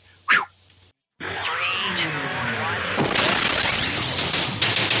dynamite. Whew.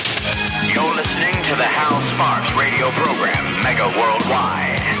 You're listening to the Hal Sparks radio program, Mega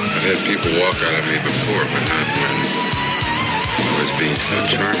Worldwide. I've had people walk out of me before, but not when I was being so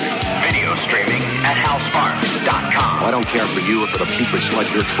charming. Video streaming at halsparks.com. Well, I don't care for you or for the putrid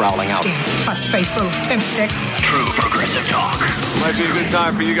sludge you're troweling out. Fuss-faced little pimpstick. True progressive talk. Might be a good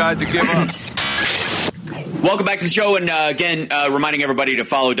time for you guys to give up. Welcome back to the show, and again, reminding everybody to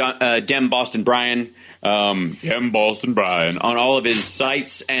follow Dem Boston Brian, Dem Boston Brian, on all of his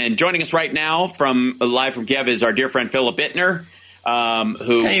sites. And joining us right now live from Kiev is our dear friend Philip Bittner,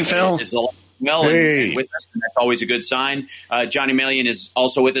 who hey, Phil. is and with us, and that's always a good sign. Johnny Million is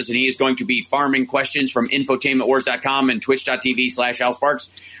also with us, and he is going to be farming questions from infotainmentwars.com and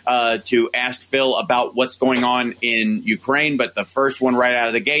twitch.tv/AlSparks to ask Phil about what's going on in Ukraine. But the first one right out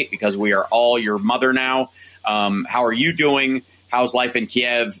of the gate, because we are all your mother now, how are you doing? How's life in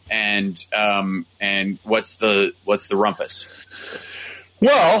Kiev? And what's the rumpus?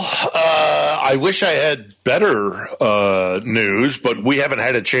 Well, I wish I had better news, but we haven't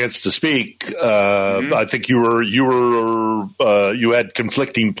had a chance to speak. I think you had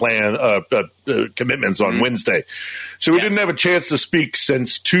conflicting commitments on Wednesday, so we didn't have a chance to speak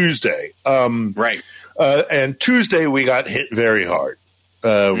since Tuesday. Right, and Tuesday we got hit very hard.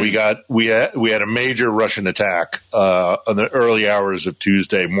 We had a major Russian attack on the early hours of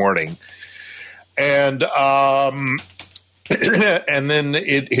Tuesday morning, and. And then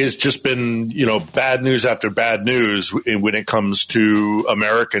it has just been, bad news after bad news when it comes to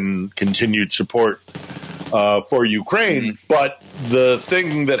American continued support for Ukraine. But the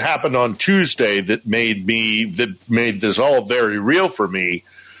thing that happened on Tuesday that made this all very real for me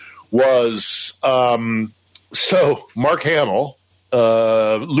was so Mark Hamill,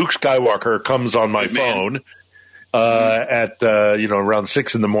 Luke Skywalker, comes on my phone at around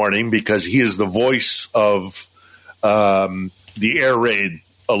 6 a.m. because he is the voice of the air raid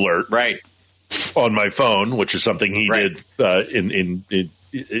alert on my phone, which is something he did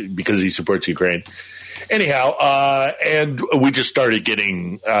because he supports Ukraine. Anyhow, and we just started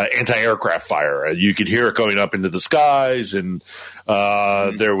getting anti-aircraft fire. You could hear it going up into the skies, and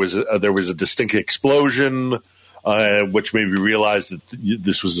there was a distinct explosion, which made me realize that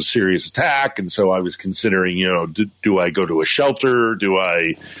this was a serious attack. And so I was considering, do I go to a shelter? Do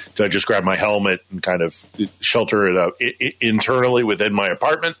I just grab my helmet and kind of shelter it internally within my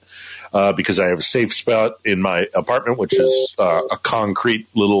apartment? Because I have a safe spot in my apartment, which is a concrete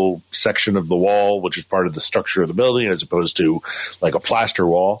little section of the wall, which is part of the structure of the building, as opposed to like a plaster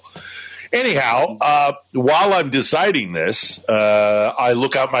wall. Anyhow, while I'm deciding this, I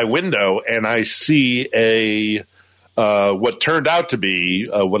look out my window and I see a what turned out to be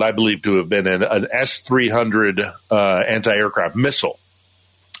what I believe to have been an S-300 anti-aircraft missile.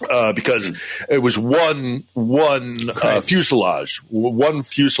 Because it was one fuselage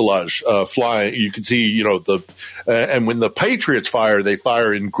flying. You can see, and when the Patriots fire, they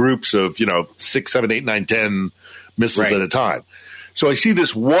fire in groups of 6, 7, 8, 9, 10 missiles at a time. So I see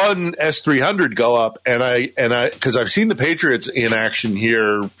this one S-300 go up, and I because I've seen the Patriots in action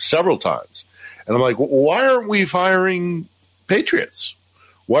here several times, and I'm like, why aren't we firing Patriots?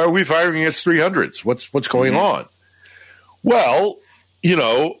 Why are we firing S-300s? What's going on? Well,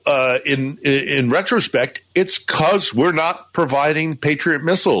 in retrospect, it's because we're not providing Patriot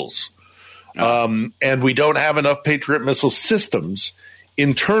missiles. And we don't have enough Patriot missile systems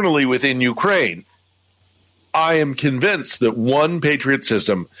internally within Ukraine. I am convinced that one Patriot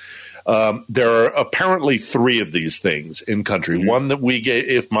system, there are apparently 3 of these things in country. One that we get,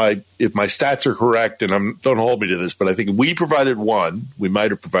 if my stats are correct, and don't hold me to this, but I think we provided 1, we might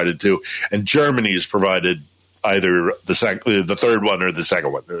have provided 2, and Germany's provided either the third one or the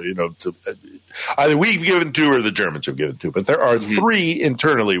second one. Either we've given 2 or the Germans have given 2. But there are 3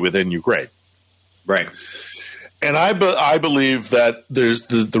 internally within Ukraine. Right. And I believe that there's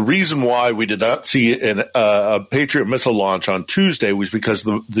the reason why we did not see a Patriot missile launch on Tuesday was because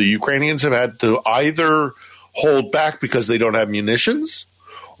the Ukrainians have had to either hold back because they don't have munitions,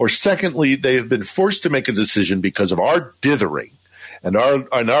 or secondly, they have been forced to make a decision because of our dithering. And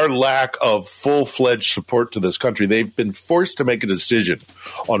our lack of full-fledged support to this country, they've been forced to make a decision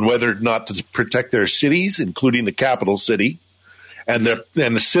on whether or not to protect their cities, including the capital city, and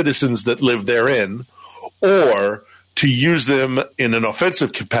the citizens that live therein, or to use them in an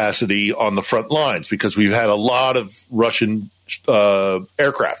offensive capacity on the front lines, because we've had a lot of Russian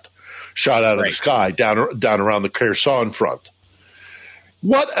aircraft shot out of the sky down around the Kherson front.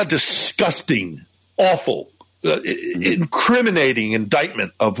 What a disgusting, awful, incriminating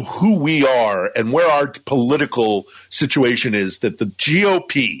indictment of who we are and where our political situation is, that the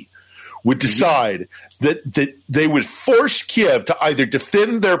GOP would decide that they would force Kiev to either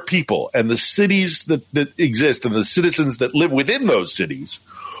defend their people and the cities that exist and the citizens that live within those cities,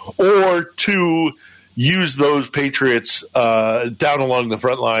 or to use those patriots down along the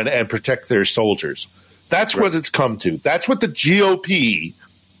front line and protect their soldiers. That's what it's come to. That's what the GOP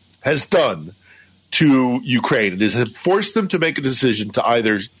has done to Ukraine. It has forced them to make a decision to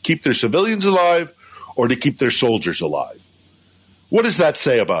either keep their civilians alive or to keep their soldiers alive. What does that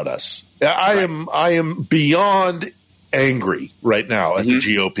say about us? I am beyond angry right now at the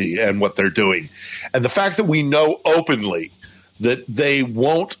GOP and what they're doing. And the fact that we know openly that they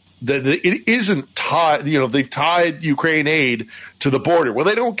won't, that it isn't tied, they've tied Ukraine aid to the border. Well,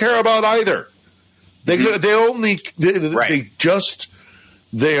 they don't care about either. They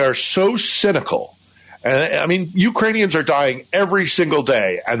are so cynical. And I mean, Ukrainians are dying every single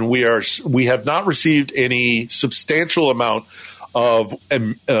day, and we have not received any substantial amount of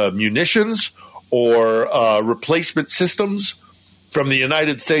munitions or replacement systems from the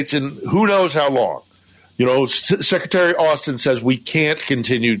United States in who knows how long. Secretary Austin says we can't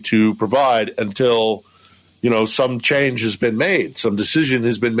continue to provide until some change has been made, some decision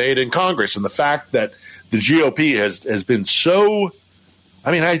has been made in Congress, and the fact that the GOP has been so.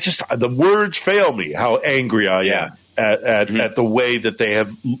 I mean, the words fail me how angry I am at the way that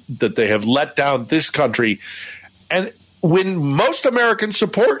they have let down this country, and when most Americans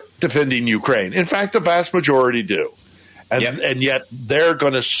support defending Ukraine, in fact, the vast majority do, and yet they're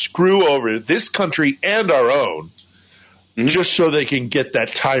going to screw over this country and our own just so they can get that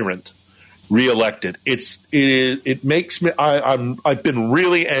tyrant reelected. It makes me. I've been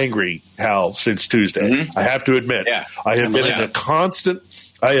really angry, Hal, since Tuesday. I have to admit, I have been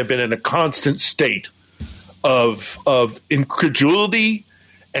in a constant state of incredulity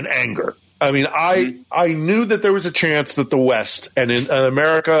and anger. I mean, I knew that there was a chance that the West, and in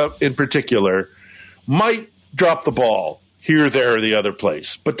America in particular, might drop the ball here, there, or the other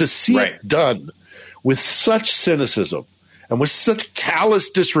place. But to see it done with such cynicism and with such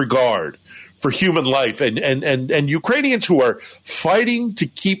callous disregard for human life and Ukrainians who are fighting to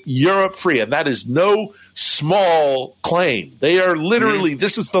keep Europe free, and that is no small claim. They are literally,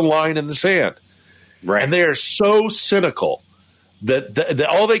 this is the line in the sand. Right. And they are so cynical that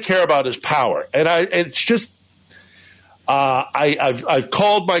all they care about is power. And it's just, I've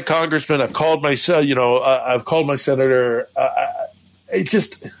called my congressman, I've called my, I've called my senator. It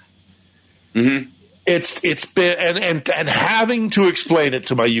just, it's been, and having to explain it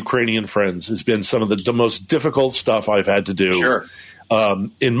to my Ukrainian friends has been some of the most difficult stuff I've had to do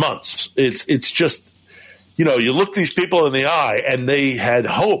in months. It's just, you look these people in the eye and they had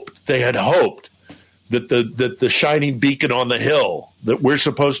hoped that the shining beacon on the hill that we're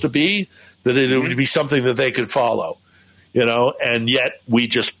supposed to be, that it would be something that they could follow, and yet we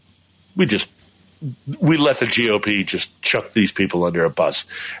let the GOP just chuck these people under a bus,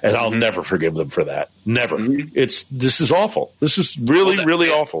 and I'll never forgive them for that. Never. This is awful. This is really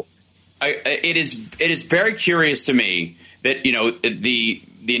awful. It is very curious to me that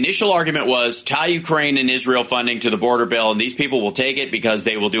the initial argument was tie Ukraine and Israel funding to the border bill, and these people will take it because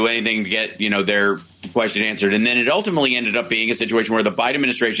they will do anything to get their question answered. And then it ultimately ended up being a situation where the Biden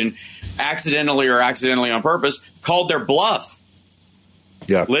administration accidentally on purpose called their bluff.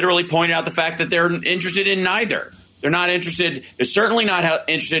 Yeah, literally pointed out the fact that they're interested in neither. They're not interested. They're certainly not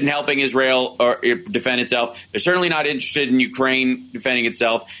interested in helping Israel or defend itself. They're certainly not interested in Ukraine defending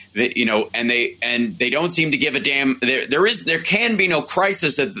itself. And they don't seem to give a damn. There can be no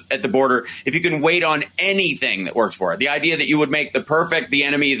crisis at the border if you can wait on anything that works for it. The idea that you would make the perfect the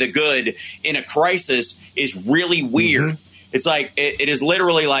enemy the good in a crisis is really weird. It's like it is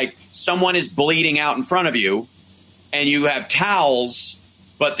literally like someone is bleeding out in front of you, and you have towels.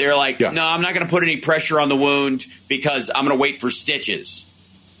 But they're like, no, I'm not going to put any pressure on the wound because I'm going to wait for stitches,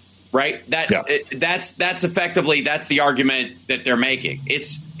 right? That's effectively the argument that they're making.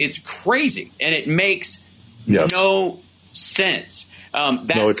 It's crazy, and it makes no sense.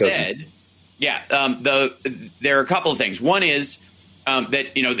 That said, there are a couple of things. One is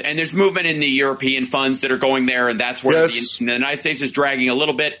that and there's movement in the European funds that are going there, and that's where the United States is dragging a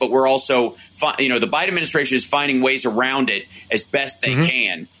little bit. But we're also, the Biden administration is finding ways around it as best they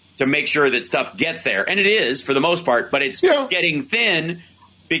can to make sure that stuff gets there, and it is for the most part. But it's getting thin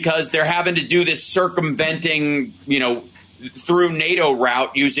because they're having to do this circumventing, through NATO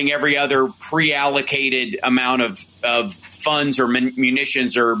route using every other pre-allocated amount of funds or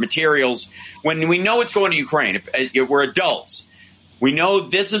munitions or materials when we know it's going to Ukraine. If we're adults. We know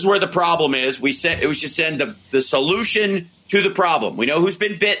this is where the problem is. We should send the solution to the problem. We know who's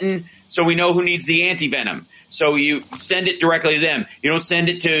been bitten, so we know who needs the antivenom. So you send it directly to them. You don't send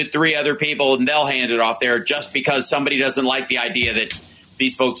it to 3 other people and they'll hand it off there just because somebody doesn't like the idea that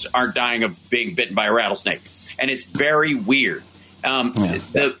these folks aren't dying of being bitten by a rattlesnake. And it's very weird.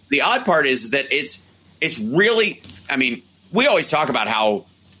 The odd part is that it's really, we always talk about how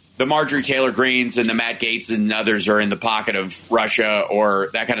the Marjorie Taylor Greens and the Matt Gaetz and others are in the pocket of Russia or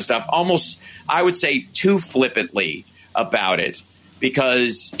that kind of stuff. Almost, I would say, too flippantly about it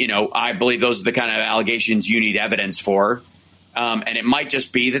because, I believe those are the kind of allegations you need evidence for. And it might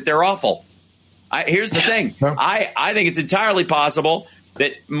just be that they're awful. Here's the thing. I think it's entirely possible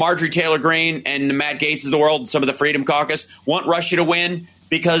that Marjorie Taylor Greene and the Matt Gaetz of the world and some of the Freedom Caucus want Russia to win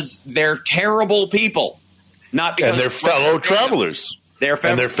because they're terrible people. Not because and they're fellow travelers. They're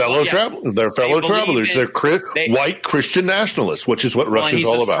fellow travelers. They're white Christian nationalists, which is what Russia's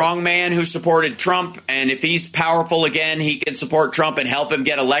all about. He's a strong man who supported Trump, and if he's powerful again, he can support Trump and help him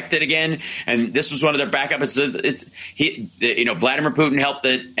get elected again. And this was one of their backups. Vladimir Putin helped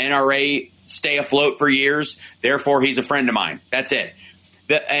the NRA stay afloat for years. Therefore, he's a friend of mine. That's it.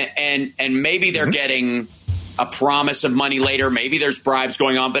 And maybe they're getting a promise of money later. Maybe there's bribes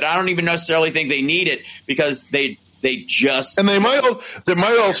going on, but I don't even necessarily think they need it because they might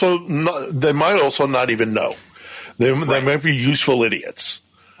also not even know. They might be useful idiots.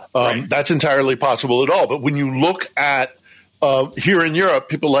 That's entirely possible at all. But when you look at here in Europe,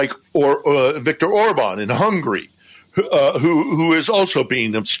 people like Viktor Orban in Hungary, who is also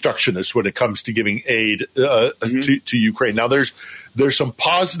being obstructionist when it comes to giving aid to Ukraine. Now, there's some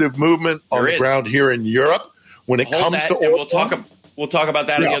positive movement on the ground here in Europe when it comes to Orban. We'll talk about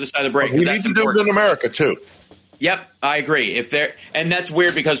that on the other side of the break. We need to do it in America too. Yep, I agree. And that's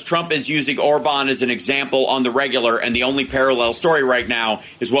weird because Trump is using Orban as an example on the regular, and the only parallel story right now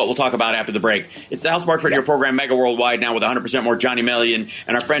is what we'll talk about after the break. It's the House Sparks Radio program, Mega Worldwide, now with 100% more Johnny Million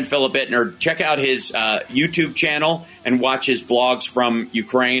and our friend Philip Bittner. Check out his YouTube channel and watch his vlogs from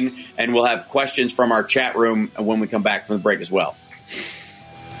Ukraine, and we'll have questions from our chat room when we come back from the break as well.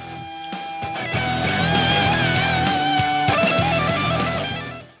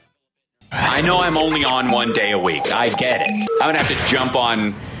 I know I'm only on one day a week. I get it. I'm going to have to jump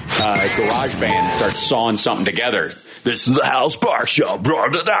on GarageBand and start sawing something together. This is the Hal Sparks Show. Wow.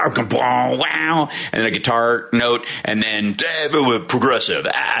 And then a guitar note, and then progressive.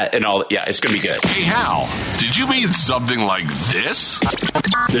 And all. Yeah, it's going to be good. Hey, Hal, did you mean something like this?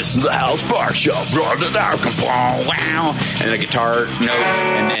 This is the Hal Sparks Show. Wow. And then a guitar note,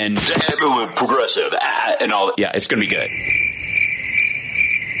 and then progressive. And all. Yeah, it's going to be good.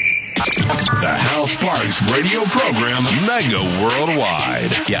 The Hal Sparks radio program, mega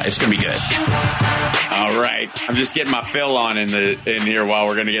worldwide. Yeah, it's going to be good. All right. I'm just getting my fill on in here while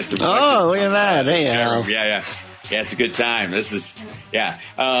we're going to get some questions. Oh, look at that. Hey, Al. Yeah, it's a good time. This is, we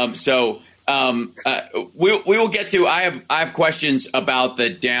will get to, I have questions about the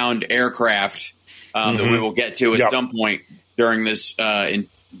downed aircraft that we will get to at some point during this, because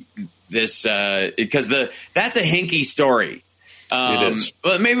that's a hinky story. It is.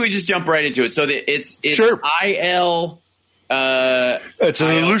 But maybe we just jump right into it. So it's sure. It's an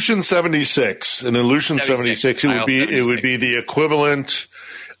Ilyushin 76. An Ilyushin 76. It would be the equivalent.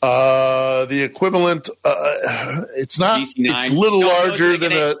 It's not. DC-9. It's a little larger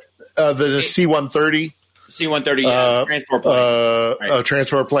than a C-130. C-130 transport plane.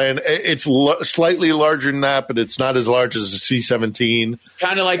 Transport plane. It's slightly larger than that, but it's not as large as a C-17.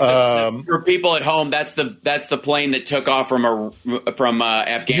 Kind of like for people at home, that's the plane that took off from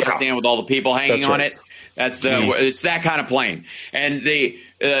Afghanistan with all the people hanging on it. That's it's that kind of plane. And the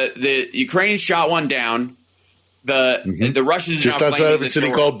Ukrainians shot one down. The Russians are just now outside of a city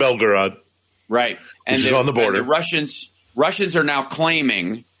called Belgorod, right? And which is on the border. The Russians are now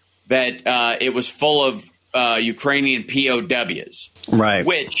claiming that it was full of Ukrainian POWs, right?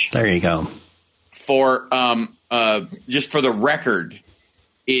 Which there you go. For just for the record,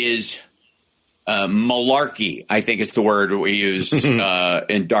 is malarkey. I think is the word we use in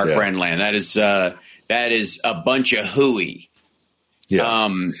Dark Brand Land. That is a bunch of hooey. Yeah. I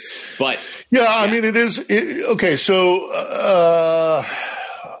mean, it is. Okay, so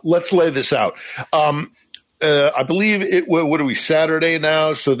let's lay this out. I believe it. What are we? Saturday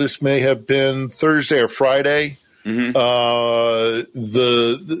now, so this may have been Thursday or Friday. Mm-hmm.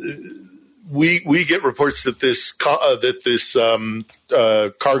 We get reports that this cargo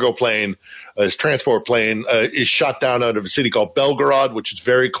plane, this transport plane, is shot down out of a city called Belgorod, which is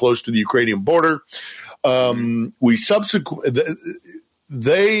very close to the Ukrainian border. The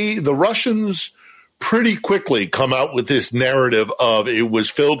Russians pretty quickly come out with this narrative of it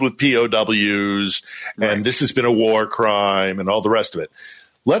was filled with POWs and this has been a war crime and all the rest of it.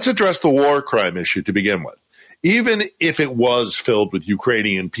 Let's address the war crime issue to begin with. Even if it was filled with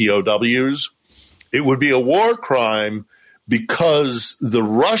Ukrainian POWs, it would be a war crime because the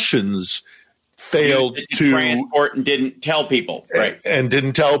Russians failed to transport and didn't tell people, right? And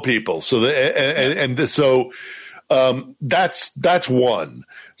didn't tell people. So that's one.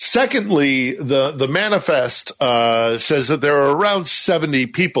 Secondly, the manifest says that there are around 70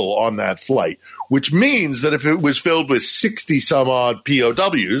 people on that flight, which means that if it was filled with 60 some odd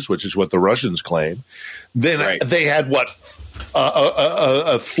POWs, which is what the Russians claim, then they had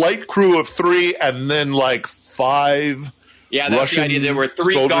a flight crew of 3 and then like 5. Yeah, that's Russian the idea. There were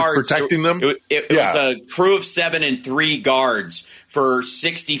 3 guards protecting them. It was a crew of 7 and 3 guards for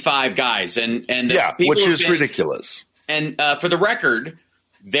 65 guys, and which is ridiculous. And for the record,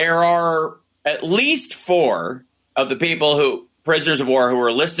 there are at least 4 of the prisoners of war who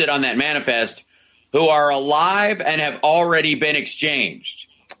were listed on that manifest who are alive and have already been exchanged.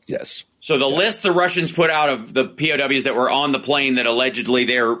 Yes. So the list the Russians put out of the POWs that were on the plane that allegedly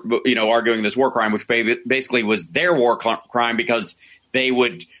they're arguing this war crime, which basically was their war crime because they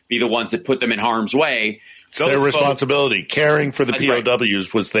would be the ones that put them in harm's way. It's their responsibility. Caring for the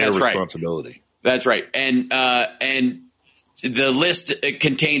POWs was their responsibility. That's right. And the list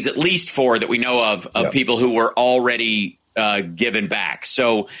contains at least 4 that we know of people who were already given back.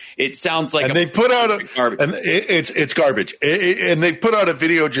 So it sounds like they put out it's garbage. And they've put out a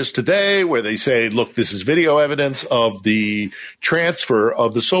video just today where they say, look, this is video evidence of the transfer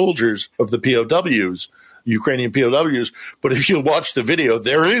of the soldiers of the POWs, Ukrainian POWs. But if you watch the video,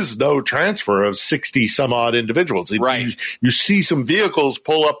 there is no transfer of 60 some odd individuals. You see some vehicles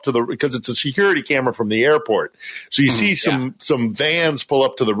pull up because it's a security camera from the airport. So you see some vans pull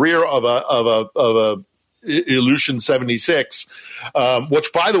up to the rear of a Ilyushin 76,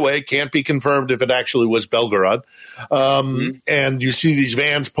 which, by the way, can't be confirmed if it actually was Belgorod. And you see these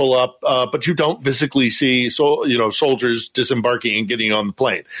vans pull up, but you don't physically see soldiers disembarking and getting on the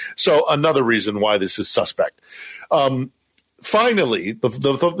plane. So another reason why this is suspect. Finally, one of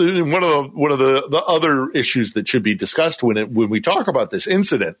the other issues that should be discussed when we talk about this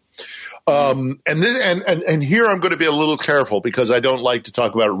incident. And here I'm going to be a little careful because I don't like to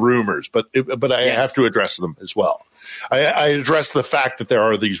talk about rumors, but I have to address them as well. I address the fact that there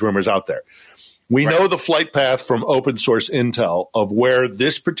are these rumors out there. We know the flight path from open source intel of where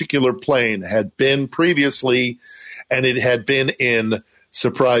this particular plane had been previously, and it had been in,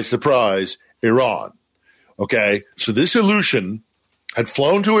 surprise, surprise, Iran. Okay, so this Ilyushin had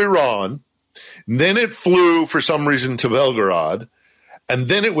flown to Iran, then it flew for some reason to Belgorod, And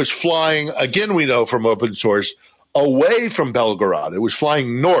then it was flying, again, we know from open source, away from Belgorod. It was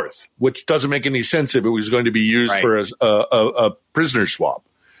flying north, which doesn't make any sense if it was going to be used for a prisoner swap.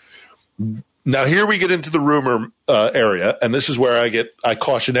 Now, here we get into the rumor area, and this is where I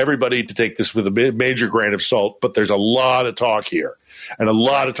caution everybody to take this with a major grain of salt, but there's a lot of talk here, and a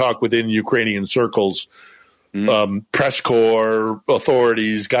lot of talk within Ukrainian circles, press corps,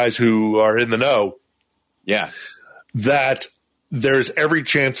 authorities, guys who are in the know, that there's every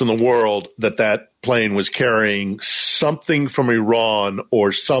chance in the world that plane was carrying something from Iran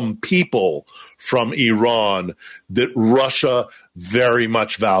or some people from Iran that Russia very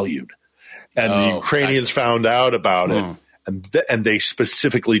much valued. And the Ukrainians found out about it, and they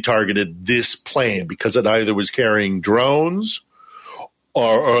specifically targeted this plane because it either was carrying drones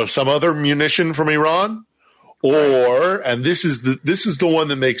or some other munition from Iran, and this is the one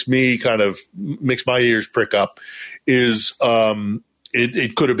that makes my ears prick up, is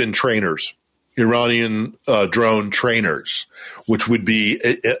it could have been trainers, Iranian drone trainers, which would be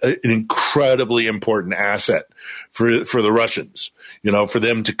an incredibly important asset for the Russians. For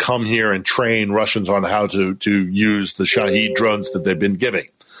them to come here and train Russians on how to use the Shahed drones that they've been giving.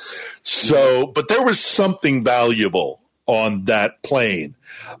 So, but there was something valuable on that plane.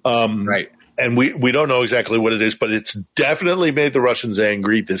 And we don't know exactly what it is, but it's definitely made the Russians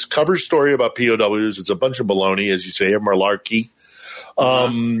angry. This cover story about POWs, it's a bunch of baloney, as you say, malarkey.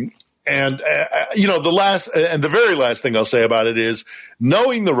 The very last thing I'll say about it is,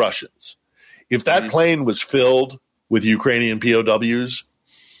 knowing the Russians, if that plane was filled with Ukrainian POWs,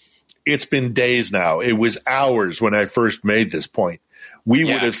 it's been days now. It was hours when I first made this point. We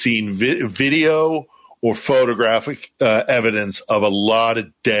would have seen video or photographic evidence of a lot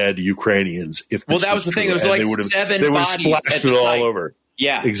of dead Ukrainians. That was the thing. There was like 7 bodies splashed it all over.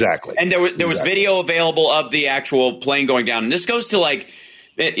 Yeah, exactly. And there was video available of the actual plane going down. And this goes to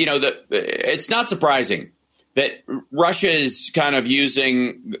it's not surprising that Russia is kind of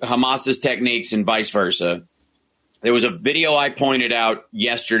using Hamas's techniques and vice versa. There was a video I pointed out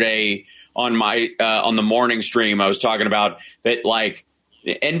yesterday on my on the morning stream. I was talking about that,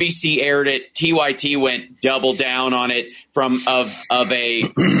 NBC aired it. TYT went double down on it of a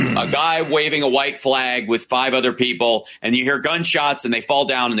guy waving a white flag with 5 other people, and you hear gunshots and they fall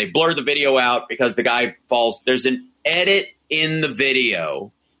down and they blur the video out because the guy falls. There's an edit in the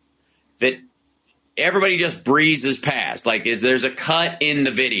video that everybody just breezes past. There's a cut in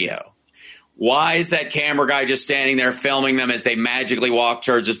the video. Why is that camera guy just standing there filming them as they magically walk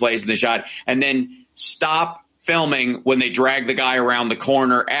towards this place in the shot, and then stop filming when they drag the guy around the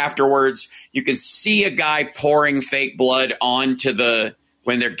corner afterwards? You can see a guy pouring fake blood onto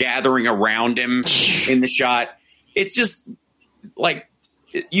when they're gathering around him in the shot. It's just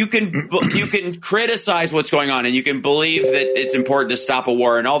you can criticize what's going on, and you can believe that it's important to stop a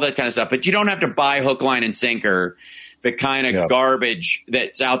war and all that kind of stuff, but you don't have to buy hook, line, and sinker the kind of garbage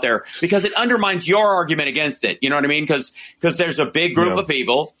that's out there, because it undermines your argument against it. You know what I mean? Because there's a big group of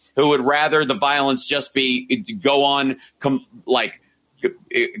people who would rather the violence just go on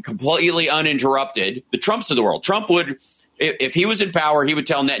completely uninterrupted. The Trumps of the world. Trump would, if he was in power, he would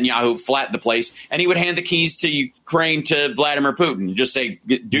tell Netanyahu, flatten the place, and he would hand the keys to Ukraine to Vladimir Putin. Just say,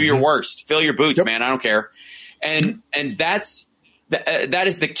 do your worst, fill your boots, man. I don't care. And that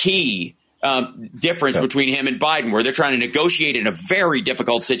is the key difference between him and Biden, where they're trying to negotiate in a very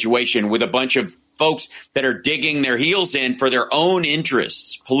difficult situation with a bunch of folks that are digging their heels in for their own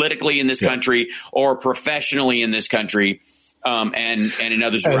interests politically in this country or professionally in this country. And in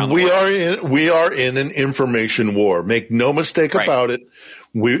others around the world. We are in an information war. Make no mistake about it.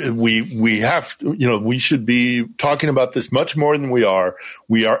 We have to, we should be talking about this much more than we are.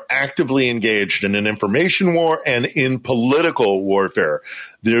 We are actively engaged in an information war and in political warfare.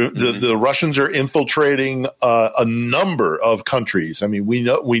 The Russians are infiltrating a number of countries. I mean, we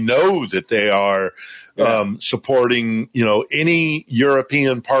know that they are supporting, any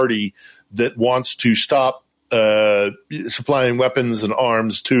European party that wants to stop supplying weapons and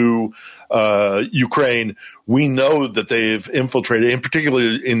arms to Ukraine. We know that they've infiltrated, in particular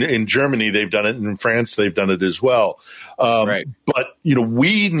in Germany, they've done it, and in France, they've done it as well. But,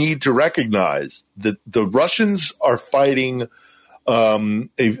 we need to recognize that the Russians are fighting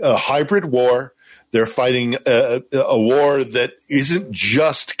a hybrid war. They're fighting a war that isn't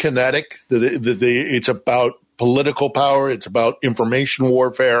just kinetic. It's about political power. It's about information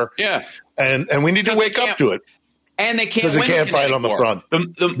warfare. Yeah. And we need to wake up to it. And they can't because they can't fight on the front.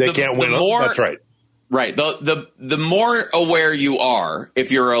 They can't win. That's right. Right. The more aware you are,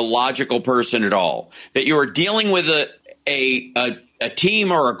 if you're a logical person at all, that you are dealing with a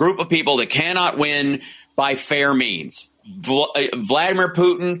team or a group of people that cannot win by fair means. Vladimir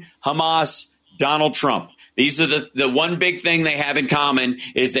Putin, Hamas, Donald Trump. These are the one big thing they have in common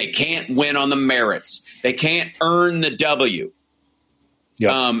is they can't win on the merits. They can't earn the W.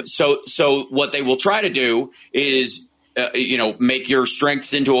 Yep. So what they will try to do is, make your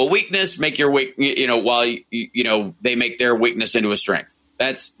strengths into a weakness, make your while they make their weakness into a strength.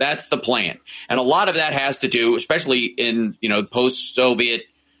 That's the plan. And a lot of that has to do, especially in, post-Soviet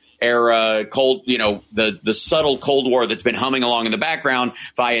era, the subtle Cold War that's been humming along in the background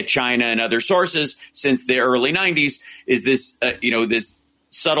via China and other sources since the early 90s, is this, this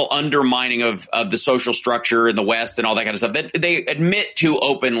subtle undermining of the social structure in the West and all that kind of stuff that they admit to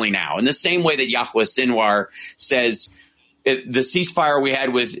openly now. In the same way that Yahweh Sinwar says the ceasefire we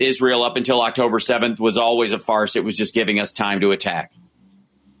had with Israel up until October 7th was always a farce. It was just giving us time to attack.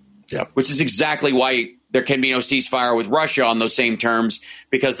 Yeah. Which is exactly why there can be no ceasefire with Russia on those same terms,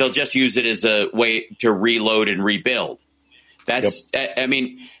 because they'll just use it as a way to reload and rebuild. That's, I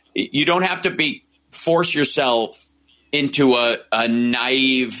mean, you don't have to force yourself into a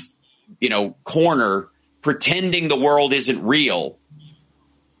naive, corner pretending the world isn't real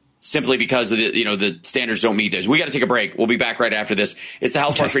simply because of the standards don't meet this. We got to take a break. We'll be back right after this. It's the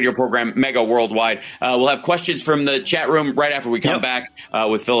House Park Radio program, Mega Worldwide. We'll have questions from the chat room right after we come back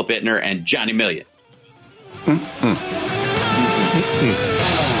with Philip Ittner and Johnny Million.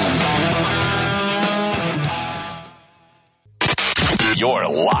 You're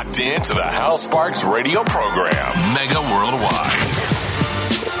locked into the Hal Sparks radio program, Mega Worldwide.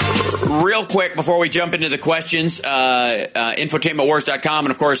 Real quick before we jump into the questions, infotainmentwars.com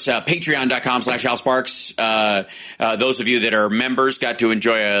and, of course, patreon.com/Hal Sparks. Those of you that are members got to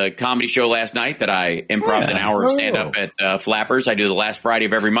enjoy a comedy show last night that I improv an hour of stand-up at Flappers. I do the last Friday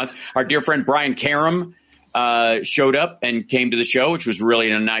of every month. Our dear friend Brian Karam showed up and came to the show, which was really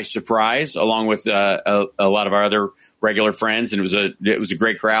a nice surprise, along with a lot of our other regular friends, and it was a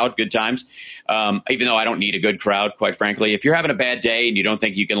great crowd, good times. Even though I don't need a good crowd, quite frankly. If you're having a bad day and you don't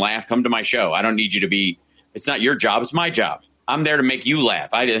think you can laugh, come to my show. I don't need you to be. It's not your job; it's my job. I'm there to make you laugh.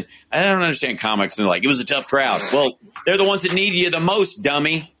 I don't understand comics and it was a tough crowd. Well, they're the ones that need you the most,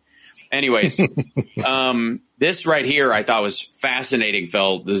 dummy. Anyways, this right here I thought was fascinating,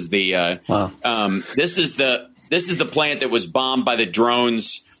 Phil. This is the this is the plant that was bombed by the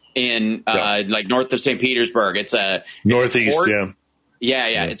drones in north of St. Petersburg. It's a northeast, port. Yeah.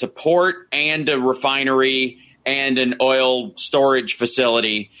 It's a port and a refinery and an oil storage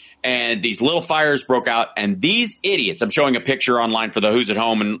facility. And these little fires broke out. And these idiots, I'm showing a picture online for the who's at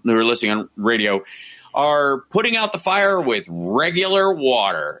home and who are listening on radio, are putting out the fire with regular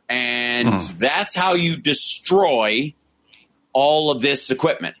water. And that's how you destroy all of this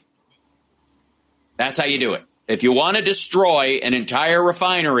equipment. That's how you do it. If you want to destroy an entire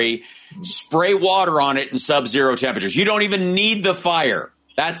refinery, spray water on it in sub-zero temperatures. You don't even need the fire.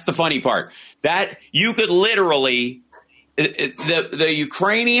 That's the funny part. That you could literally, the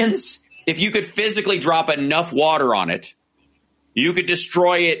Ukrainians, if you could physically drop enough water on it, you could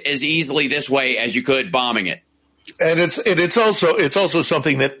destroy it as easily this way as you could bombing it. And it's also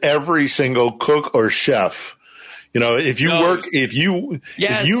something that every single cook or chef, if you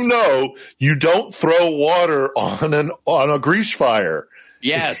know you don't throw water on a grease fire.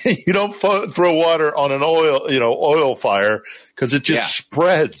 Yes. You don't throw water on an oil fire because it just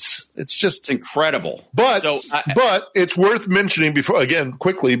spreads. It's incredible. But it's worth mentioning before we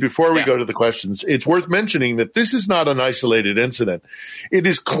go to the questions, it's worth mentioning that this is not an isolated incident. It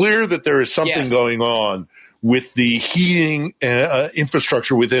is clear that there is something going on with the heating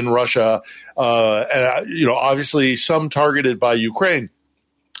infrastructure within Russia, obviously some targeted by Ukraine,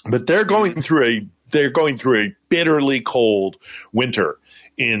 but they're going through a bitterly cold winter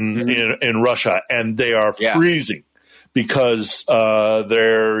in Russia, and they are freezing because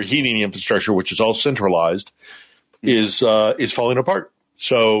their heating infrastructure, which is all centralized, is falling apart.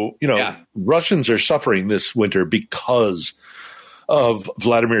 So Russians are suffering this winter because of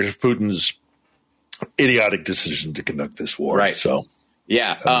Vladimir Putin's idiotic decision to conduct this war. Right. So,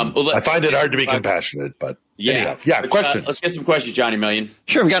 I find it hard to be compassionate, but anyhow. Questions. Let's get some questions, Johnny Million.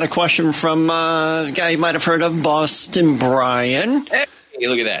 Sure. We've got a question from a guy you might have heard of, Boston Brian. Hey,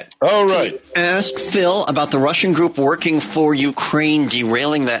 look at that. Oh, right. He asked Phil about the Russian group working for Ukraine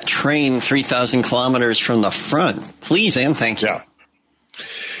derailing that train 3,000 kilometers from the front. Please and thank you.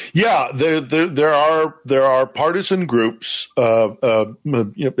 Yeah, there are partisan groups and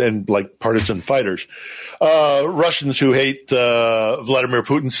partisan fighters, Russians who hate Vladimir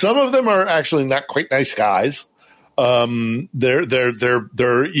Putin. Some of them are actually not quite nice guys.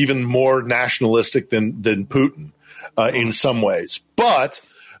 They're even more nationalistic than Putin in some ways. But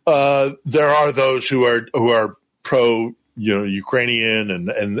there are those who are pro, Ukrainian,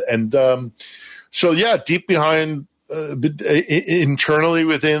 and so yeah, deep behind. Internally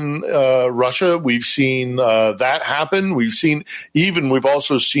within Russia, we've seen that happen. We've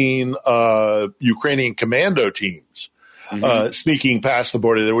also seen Ukrainian commando teams sneaking past the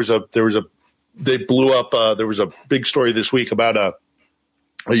border. They blew up. There was a big story this week about a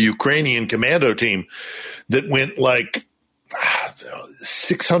Ukrainian commando team that went like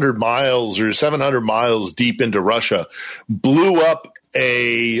 600 miles or 700 miles deep into Russia, blew up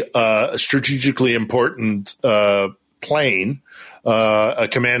a strategically important plane, a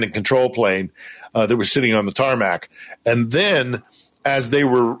command and control plane that was sitting on the tarmac. And then as they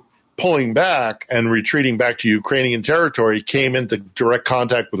were pulling back and retreating back to Ukrainian territory, came into direct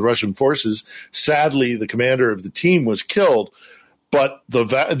contact with Russian forces. Sadly, the commander of the team was killed, but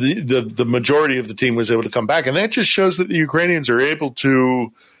the majority of the team was able to come back. And that just shows that the Ukrainians are able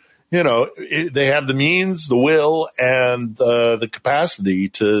to, they have the means, the will, and the capacity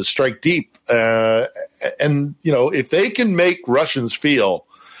to strike deep. And if they can make Russians feel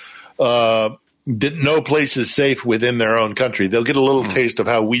that no place is safe within their own country, they'll get a little taste of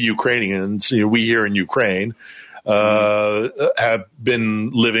how we Ukrainians, we here in Ukraine, have been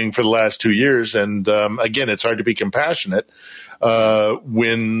living for the last 2 years. And again, it's hard to be compassionate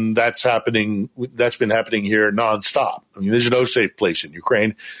when that's happening. That's been happening here nonstop. I mean, there's no safe place in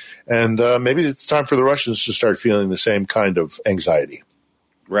Ukraine, and maybe it's time for the Russians to start feeling the same kind of anxiety.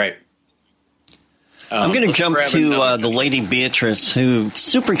 Right. I'm going to jump to the Lady Beatrice, who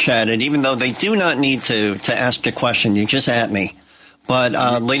super chatted, even though they do not need to ask a question. You just at me.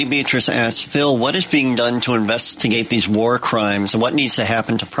 But Lady Beatrice asked, Phil, what is being done to investigate these war crimes, and what needs to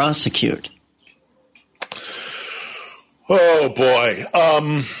happen to prosecute? Oh, boy.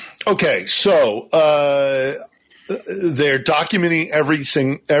 Okay, so they're documenting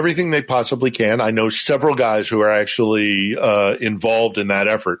everything they possibly can. I know several guys who are actually involved in that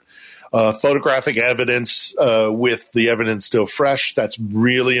effort. Photographic evidence with the evidence still fresh, that's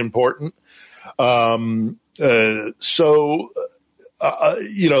really important. There are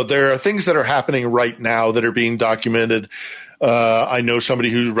things that are happening right now that are being documented. I know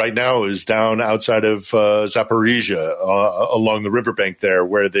somebody who right now is down outside of Zaporizhia along the riverbank there,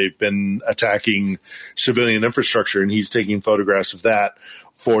 where they've been attacking civilian infrastructure, and he's taking photographs of that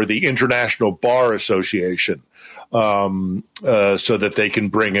for the International Bar Association, so that they can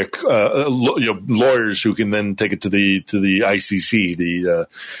bring lawyers who can then take it to the ICC, the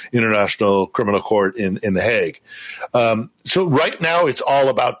International Criminal Court in The Hague. So right now it's all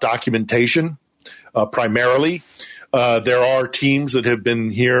about documentation, primarily. There are teams that have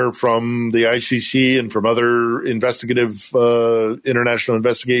been here from the ICC and from other investigative international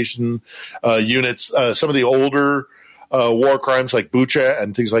investigation units. Some of the older war crimes like Bucha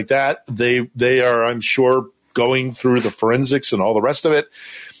and things like that, they are, I'm sure, going through the forensics and all the rest of it.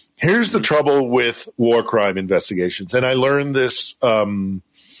 Here's the trouble with war crime investigations, and I learned this from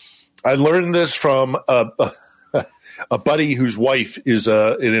a buddy whose wife is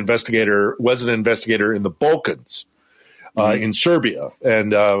was an investigator in the Balkans. In Serbia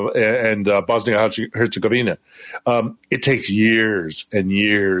and Bosnia Herzegovina. It takes years and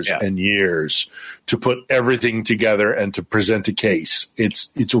years and years to put everything together and to present a case.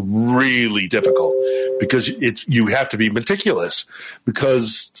 It's really difficult because you have to be meticulous,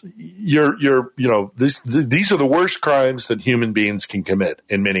 because these are the worst crimes that human beings can commit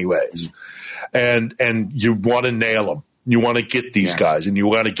in many ways. And you want to nail them. You want to get these guys, and you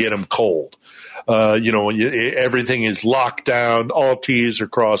want to get them cold. Everything is locked down, all T's are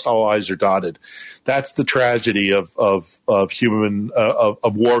crossed, all I's are dotted. That's the tragedy of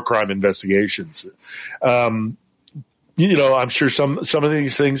war crime investigations. I'm sure some of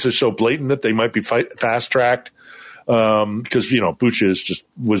these things are so blatant that they might be fast tracked, because Bucha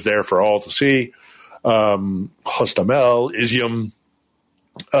was there for all to see. Hostomel, Izium.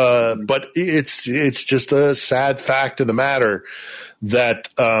 But it's just a sad fact of the matter that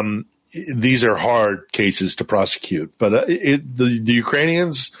these are hard cases to prosecute. But the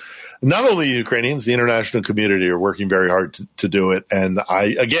Ukrainians, not only the Ukrainians, the international community are working very hard to do it. And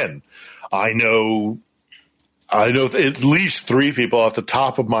I know at least 3 people off the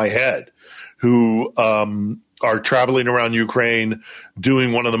top of my head who are traveling around Ukraine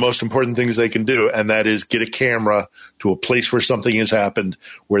doing one of the most important things they can do, and that is get a camera to a place where something has happened,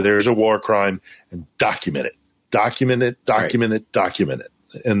 where there's a war crime, and document it.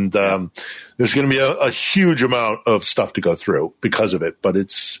 And there's going to be a huge amount of stuff to go through because of it, but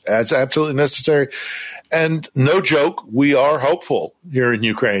it's absolutely necessary. And no joke, we are hopeful here in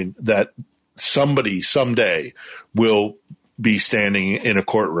Ukraine that somebody someday will be standing in a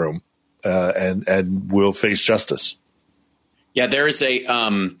courtroom and will face justice. Yeah, there is there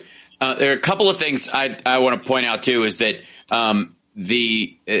are a couple of things I want to point out too. Is that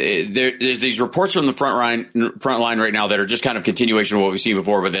there's these reports from the front line right now that are just kind of continuation of what we've seen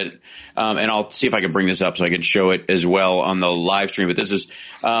before with it. And I'll see if I can bring this up so I can show it as well on the live stream. But this is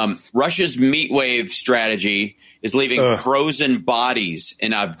Russia's meat wave strategy is leaving frozen bodies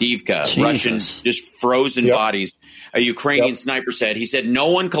in Avdiivka. Jesus. Russian just frozen bodies. A Ukrainian sniper said. He said no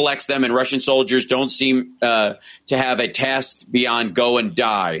one collects them, and Russian soldiers don't seem to have a task beyond go and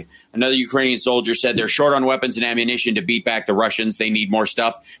die. Another Ukrainian soldier said they're short on weapons and ammunition to beat back the Russians. They need more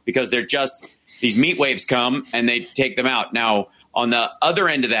stuff because they're just these meat waves come and they take them out. Now, on the other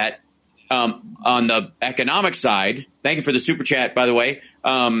end of that, on the economic side, thank you for the super chat, by the way.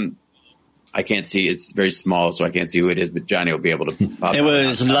 I can't see. It's very small, so I can't see who it is, but Johnny will be able to pop it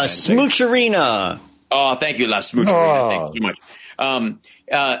was La Smoocherina. Oh, thank you, La Smoocherina. Thank you so much.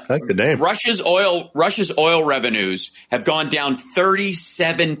 I like the name. Russia's oil revenues have gone down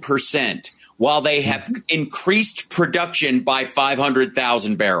 37%, while they have increased production by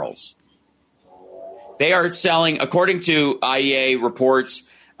 500,000 barrels. They are selling, according to IEA reports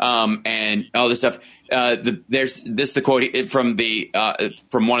and all this stuff. There's the quote from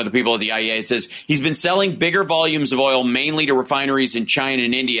one of the people at the IEA. It says he's been selling bigger volumes of oil mainly to refineries in China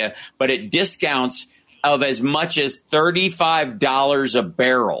and India, but at discounts of as much as $35 a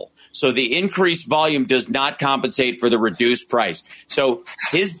barrel. So the increased volume does not compensate for the reduced price. So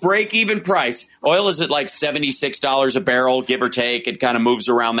his break-even price, oil is at like $76 a barrel, give or take. It kind of moves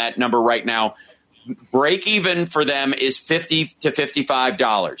around that number right now. Break-even for them is $50 to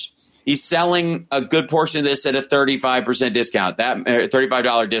 $55. He's selling a good portion of this at a 35% discount, that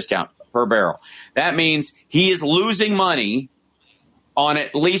 $35 discount per barrel. That means he is losing money on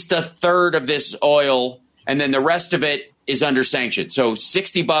at least a third of this oil, and then the rest of it is under sanction. So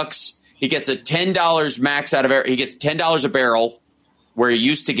 $60, he gets a $10 max out of it. He gets $10 a barrel, where he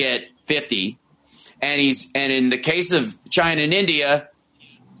used to get $50. And in the case of China and India,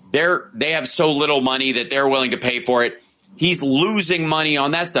 they have so little money that they're willing to pay for it. He's losing money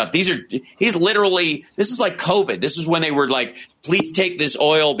on that stuff. This is like COVID. This is when they were like, please take this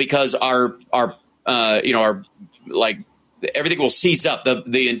oil because our everything will seize up.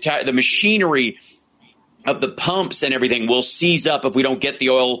 The machinery of the pumps and everything will seize up if we don't get the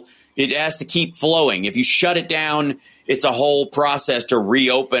oil. It has to keep flowing. If you shut it down, it's a whole process to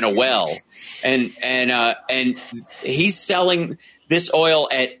reopen a well. And he's selling this oil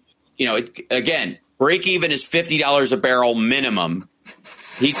at, again, break even is $50 a barrel minimum.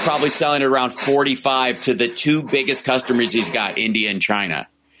 He's probably selling it around $45 to the two biggest customers he's got, India and China.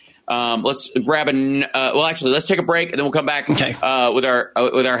 Let's grab let's take a break and then we'll come back with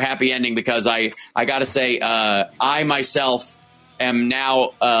our happy ending, because I got to say I myself am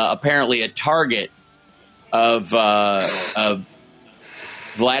now apparently a target of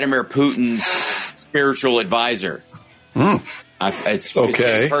Vladimir Putin's spiritual advisor. It's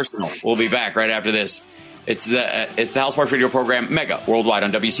personal. We'll be back right after this. It's the House Sparks Radio program, Mega Worldwide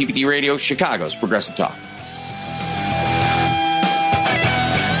on WCPT Radio, Chicago's Progressive Talk.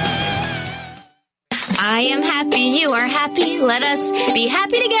 I am happy, you are happy, let us be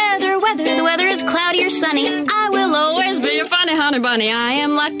happy together, whether the weather is cloudy or sunny. I will always be your funny honey bunny. I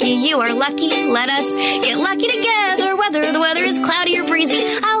am lucky, you are lucky, let us get lucky together, whether the weather is cloudy or breezy.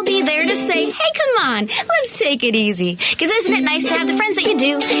 I'll be there to say, hey, come on, let's take it easy. 'Cause isn't it nice to have the friends that you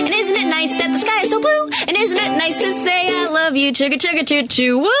do? And isn't it nice that the sky is so blue? And isn't it nice to say I love you, chugga chugga choo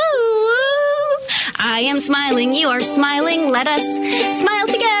choo, woo woo. I am smiling, you are smiling, let us smile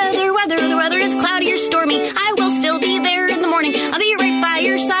together, whether the weather is cloudy or stormy. I will still be there in the morning. I'll be right by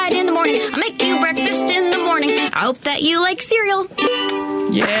your side in the morning. I'll make you breakfast in the morning. I hope that you like cereal.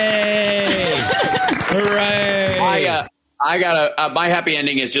 Yay! Hooray! I got my happy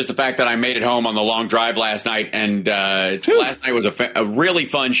ending is just the fact that I made it home on the long drive last night, and last night was a really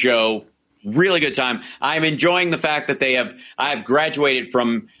fun show, really good time. I'm enjoying the fact that I have graduated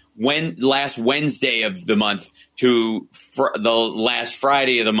from last Wednesday of the month to the last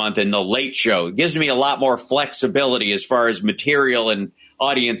Friday of the month in the late show. It gives me a lot more flexibility as far as material and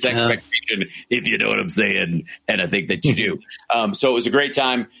audience expectation, if you know what I'm saying, and I think that you do. So it was a great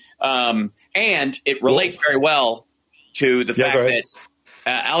time, and it relates very well to the fact that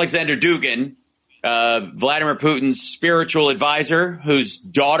Alexander Dugin, Vladimir Putin's spiritual advisor, whose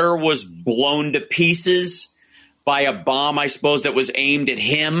daughter was blown to pieces by a bomb, I suppose, that was aimed at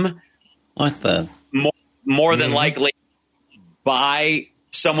him. What the? More than likely by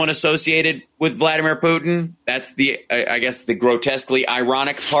someone associated with Vladimir Putin. That's I guess, the grotesquely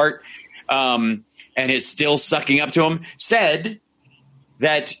ironic part. And is still sucking up to him. Said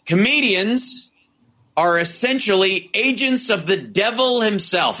that comedians are essentially agents of the devil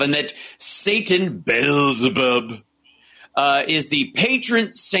himself, and that Satan Beelzebub is the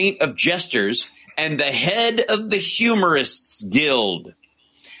patron saint of jesters and the head of the humorists guild.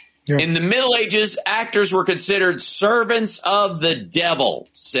 Yeah. In the Middle Ages, actors were considered servants of the devil,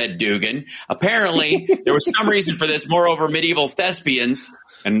 said Dugan. Apparently, there was some reason for this. Moreover, medieval thespians,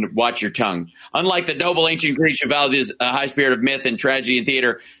 and watch your tongue, unlike the noble ancient Greeks who valued the high spirit of myth and tragedy in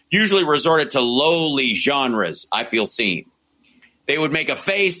theater, usually resorted to lowly genres. I feel seen. They would make a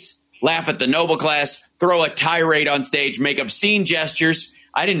face, laugh at the noble class, throw a tirade on stage, make obscene gestures.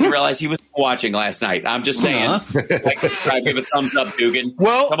 I didn't realize he was watching last night. I'm just saying. Like, give a thumbs up, Dugan.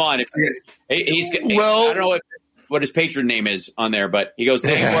 Well, come on. I don't know what his patron name is on there, but he goes,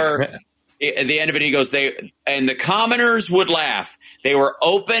 they were, at the end of it, he goes, and the commoners would laugh. They were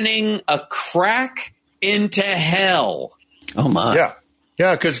opening a crack into hell. Oh, my. Yeah.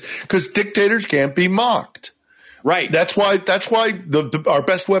 Yeah, because dictators can't be mocked. Right. That's why our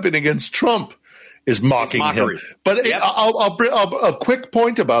best weapon against Trump is mocking him. But I'll bring a quick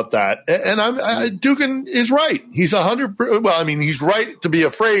point about that. And Dugan is right. He's 100%. Well, I mean, he's right to be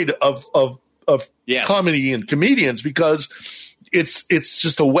afraid of comedy and comedians because it's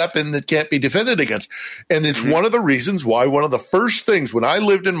just a weapon that can't be defended against. And it's one of the reasons why one of the first things when I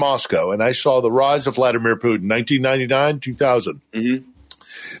lived in Moscow and I saw the rise of Vladimir Putin, 1999, 2000.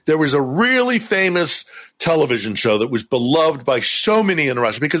 There was a really famous television show that was beloved by so many in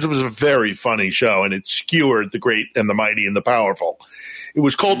Russia because it was a very funny show and it skewered the great and the mighty and the powerful. It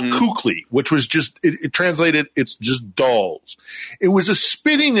was called Kukli, which was just, it translated, it's just dolls. It was a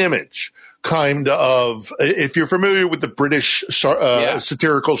spitting image kind of, if you're familiar with the British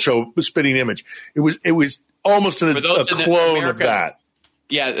satirical show Spitting Image, it was almost a clone of that.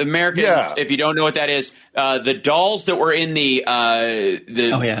 Yeah, Americans, if you don't know what that is, the dolls that were in the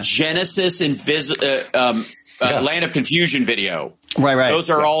Genesis Land of Confusion video. Right. Those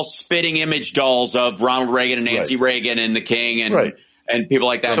are all spitting image dolls of Ronald Reagan and Nancy Reagan and the King and people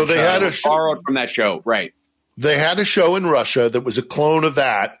like that. So they had borrowed from that show, right. They had a show in Russia that was a clone of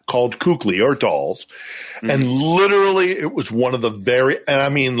that called Kukli or Dolls. And literally it was one of the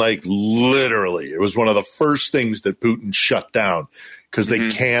literally, it was one of the first things that Putin shut down. Because they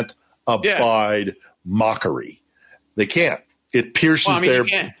can't abide mockery. They can't. It pierces their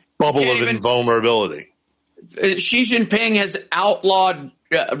bubble of invulnerability. Xi Jinping has outlawed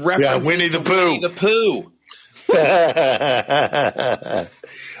references Winnie the Pooh. Winnie the Pooh.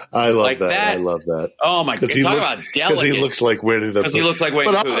 I love that. I love that. Oh my god! Talk about delicate. Because he looks like Winnie the Pooh. Because he looks like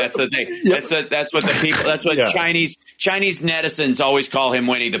Winnie the Pooh. That's the thing. That's what the people. That's what Chinese netizens always call him,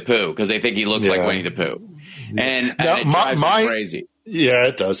 Winnie the Pooh, because they think he looks like Winnie the Pooh, and it drives them crazy. Yeah,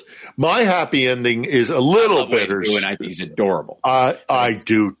 it does. My happy ending is a little bittersweet, and I think he's adorable. I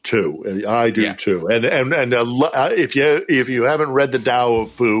do too. I do too. And if you haven't read the Tao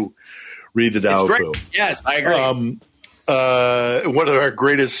of Pooh, read the Tao of Pooh. Yes, I agree. One of our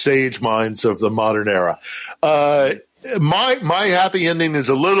greatest sage minds of the modern era. My happy ending is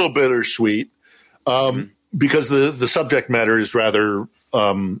a little bittersweet because the subject matter is rather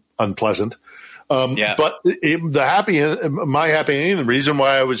unpleasant. But my happy ending, the reason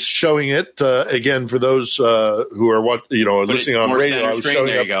why I was showing it again for those who are listening on radio, I was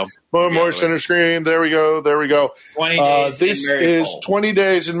showing more center screen. There we go. 20 days. This is 20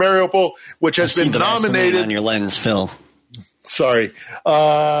 Days in Mariupol, which has been nominated on your lens, Phil. Sorry.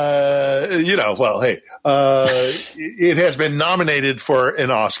 It has been nominated for an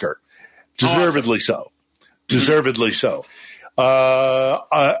Oscar. Deservedly so.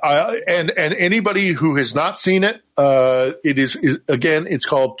 And anybody who has not seen it, it's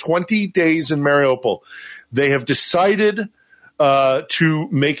called 20 Days in Mariupol. They have decided to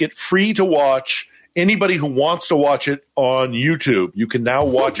make it free to watch. Anybody who wants to watch it on YouTube, you can now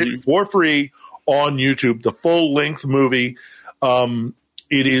watch it for free on YouTube, the full-length movie.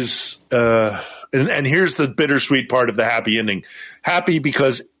 It is and here's the bittersweet part of the happy ending. Happy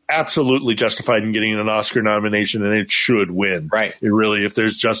because absolutely justified in getting an Oscar nomination, and it should win. Right. It really, if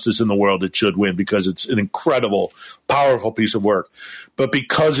there's justice in the world, it should win because it's an incredible, powerful piece of work. But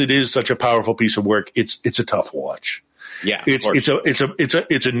because it is such a powerful piece of work, it's a tough watch. Yeah,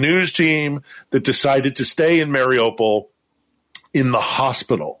 it's a news team that decided to stay in Mariupol in the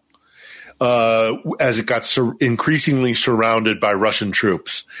hospital as it got increasingly surrounded by Russian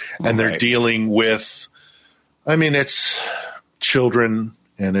troops, and they're dealing with. I mean, it's children.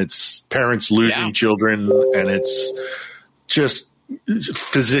 And it's parents losing children, and it's just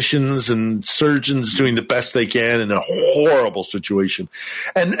physicians and surgeons doing the best they can in a horrible situation.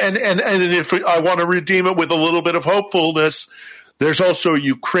 And if I want to redeem it with a little bit of hopefulness, There's also a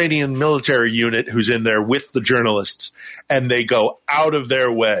Ukrainian military unit who's in there with the journalists, and they go out of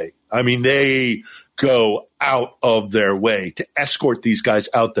their way. I mean, they go out of their way to escort these guys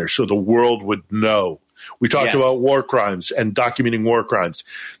out there so the world would know. We talked about war crimes and documenting war crimes.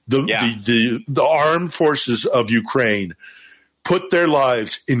 The armed forces of Ukraine put their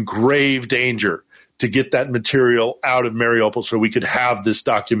lives in grave danger to get that material out of Mariupol so we could have this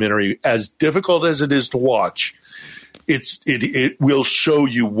documentary. As difficult as it is to watch, it will show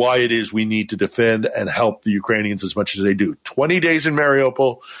you why it is we need to defend and help the Ukrainians as much as they do. 20 Days in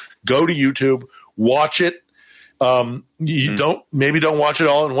Mariupol. Go to YouTube, watch it. You don't watch it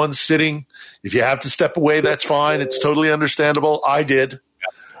all in one sitting. If you have to step away, that's fine. It's totally understandable. I did.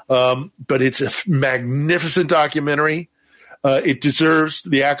 But it's a magnificent documentary. It deserves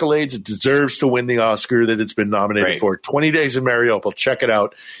the accolades. It deserves to win the Oscar that it's been nominated for. 20 Days in Mariupol. Check it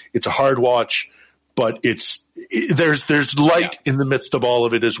out. It's a hard watch, but there's light in the midst of all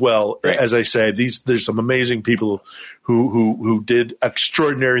of it as well. Right. As I said, there's some amazing people who did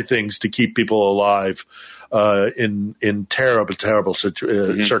extraordinary things to keep people alive in terrible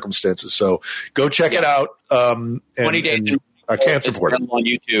circumstances. So go check it out. 20 Days. I can't support it on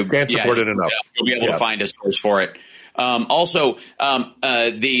YouTube. Can't support it enough. You'll be able to find a source for it. Also, Donald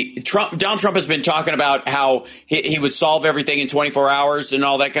Trump has been talking about how he would solve everything in 24 hours and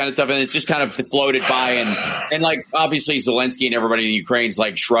all that kind of stuff, and it's just kind of floated by, and like obviously Zelensky and everybody in Ukraine's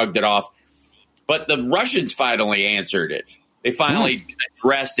like shrugged it off, but the Russians finally answered it. They finally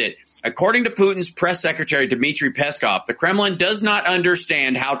addressed it. According to Putin's press secretary, Dmitry Peskov, the Kremlin does not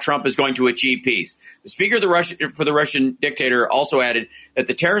understand how Trump is going to achieve peace. The speaker of the Russian dictator also added that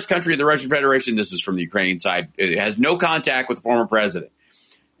the terrorist country of the Russian Federation, this is from the Ukrainian side, it has no contact with the former president.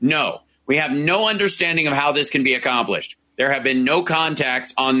 No, we have no understanding of how this can be accomplished. There have been no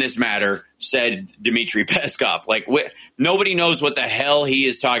contacts on this matter, said Dmitry Peskov. Nobody knows what the hell he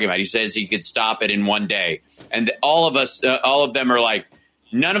is talking about. He says he could stop it in one day. And all of them are like,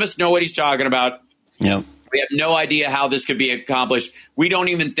 none of us know what he's talking about. Yep. We have no idea how this could be accomplished. We don't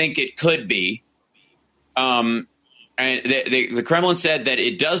even think it could be. And the Kremlin said that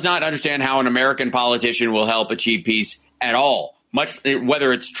it does not understand how an American politician will help achieve peace at all, much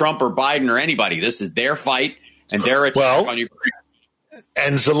whether it's Trump or Biden or anybody. This is their fight and their attack on Ukraine.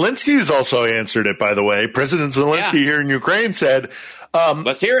 And Zelensky's also answered it, by the way. President Zelensky here in Ukraine said,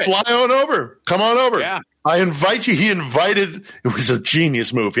 let's hear it. Fly on over. Come on over. Yeah. I invite you. He invited, it was a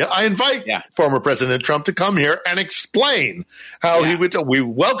genius move. I invite former President Trump to come here and explain how we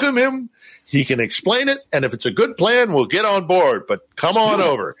welcome him. He can explain it. And if it's a good plan, we'll get on board, but come on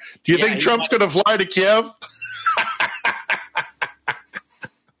over. Do you think Trump's going to fly to Kiev?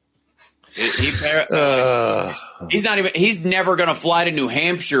 He's never going to fly to New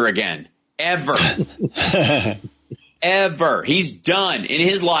Hampshire again. Ever. Ever. He's done in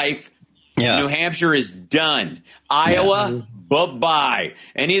his life. Yeah. New Hampshire is done. Iowa, bye-bye.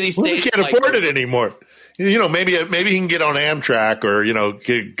 Any of these states he can't afford it anymore. Maybe he can get on Amtrak or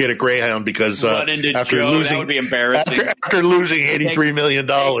get a Greyhound because after Joe, losing, that would be embarrassing. After losing $83 million,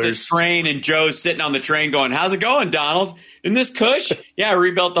 takes the train and Joe's sitting on the train going, "How's it going, Donald? Isn't this cush?" Yeah, I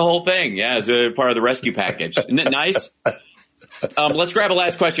rebuilt the whole thing. Yeah, it's a part of the rescue package. Isn't it nice? Let's grab a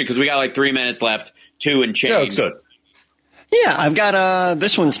last question because we got like 3 minutes left. 2 and change. Yeah, that's good. Yeah, I've got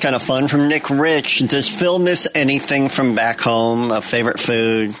this one's kind of fun from Nick Rich. Does Phil miss anything from back home? A favorite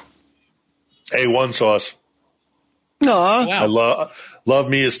food? A1 sauce. No, I love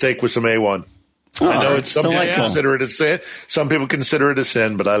me a steak with some A1. I know some people consider it a sin. Some people consider it a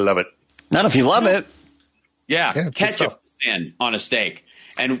sin, but I love it. Not if you love it. Yeah, ketchup sin on a steak.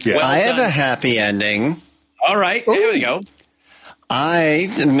 And I have a happy ending. All right, there we go.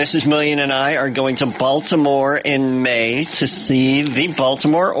 Mrs. Million and I are going to Baltimore in May to see the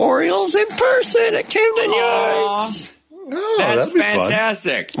Baltimore Orioles in person at Camden Yards. Oh, that's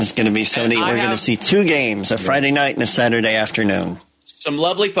fantastic. It's going to be so neat. We're going to see 2 games, a Friday night and a Saturday afternoon. Some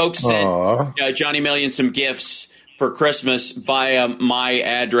lovely folks sent Johnny Million some gifts for Christmas via my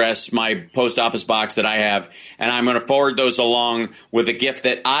address, my post office box that I have, and I'm going to forward those along with a gift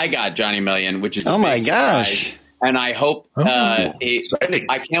that I got Johnny Million, which is gosh. And I hope I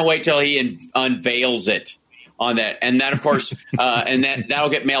can't wait till he unveils it on that. And that, of course, and that'll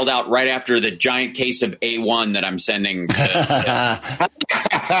get mailed out right after the giant case of A1 that I'm sending.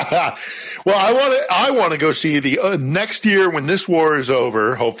 Well, I want to go see the next year when this war is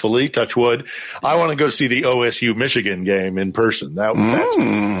over. Hopefully, touch wood. I want to go see the OSU Michigan game in person. That's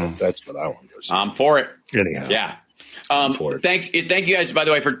what I want to go see. I'm for it. Anyhow, yeah. Thank you guys, by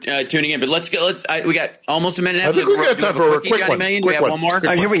the way, for tuning in. But let's go. We got almost a minute. I think we got time for a quick one. Do we have one more? All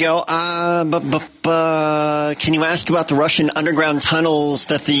right, here we go. Can you ask about the Russian underground tunnels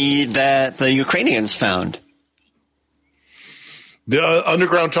that the Ukrainians found? The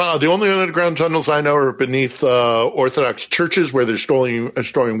underground tunnel. The only underground tunnels I know are beneath Orthodox churches, where they're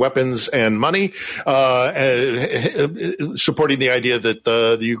storing weapons and money, supporting the idea that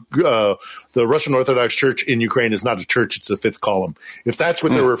the Russian Orthodox Church in Ukraine is not a church; it's the fifth column. If that's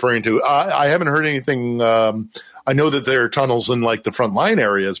what they're referring to, I haven't heard anything. I know that there are tunnels in like the front line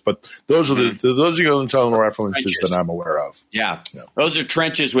areas, but those are the only tunnel references that I'm aware of. Yeah, those are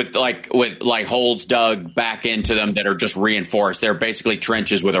trenches with holes dug back into them that are just reinforced. They're basically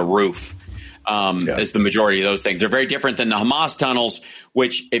trenches with a roof. Is the majority of those things. They're very different than the Hamas tunnels.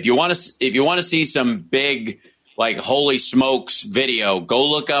 Which, if you want to see some big like holy smokes video, go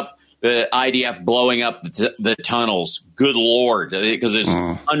look up the IDF blowing up the tunnels. Good Lord, because there's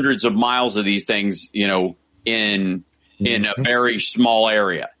hundreds of miles of these things, in a very small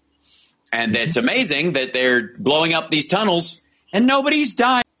area. And it's amazing that they're blowing up these tunnels and nobody's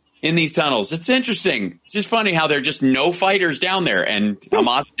dying in these tunnels. It's interesting. It's just funny how there are just no fighters down there. And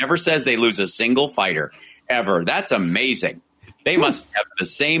Hamas never says they lose a single fighter ever. That's amazing. They must have the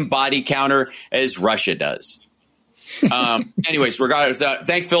same body counter as Russia does. Anyways, regardless,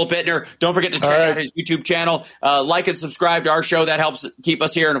 thanks, Philip Bittner. Don't forget to check out his YouTube channel. Like and subscribe to our show. That helps keep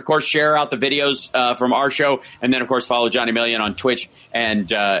us here. And, of course, share out the videos from our show. And then, of course, follow Johnny Million on Twitch and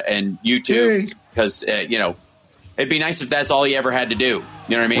YouTube. Because, it'd be nice if that's all you ever had to do. You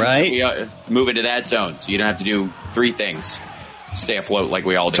know what I mean? Right. Move into that zone so you don't have to do three things. Stay afloat like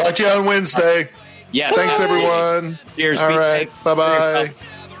we all do. Talk to you on Wednesday. Yes. Thanks, everyone. Cheers. All right. Bye-bye.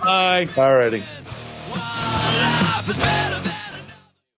 Bye. All righty. Life is better.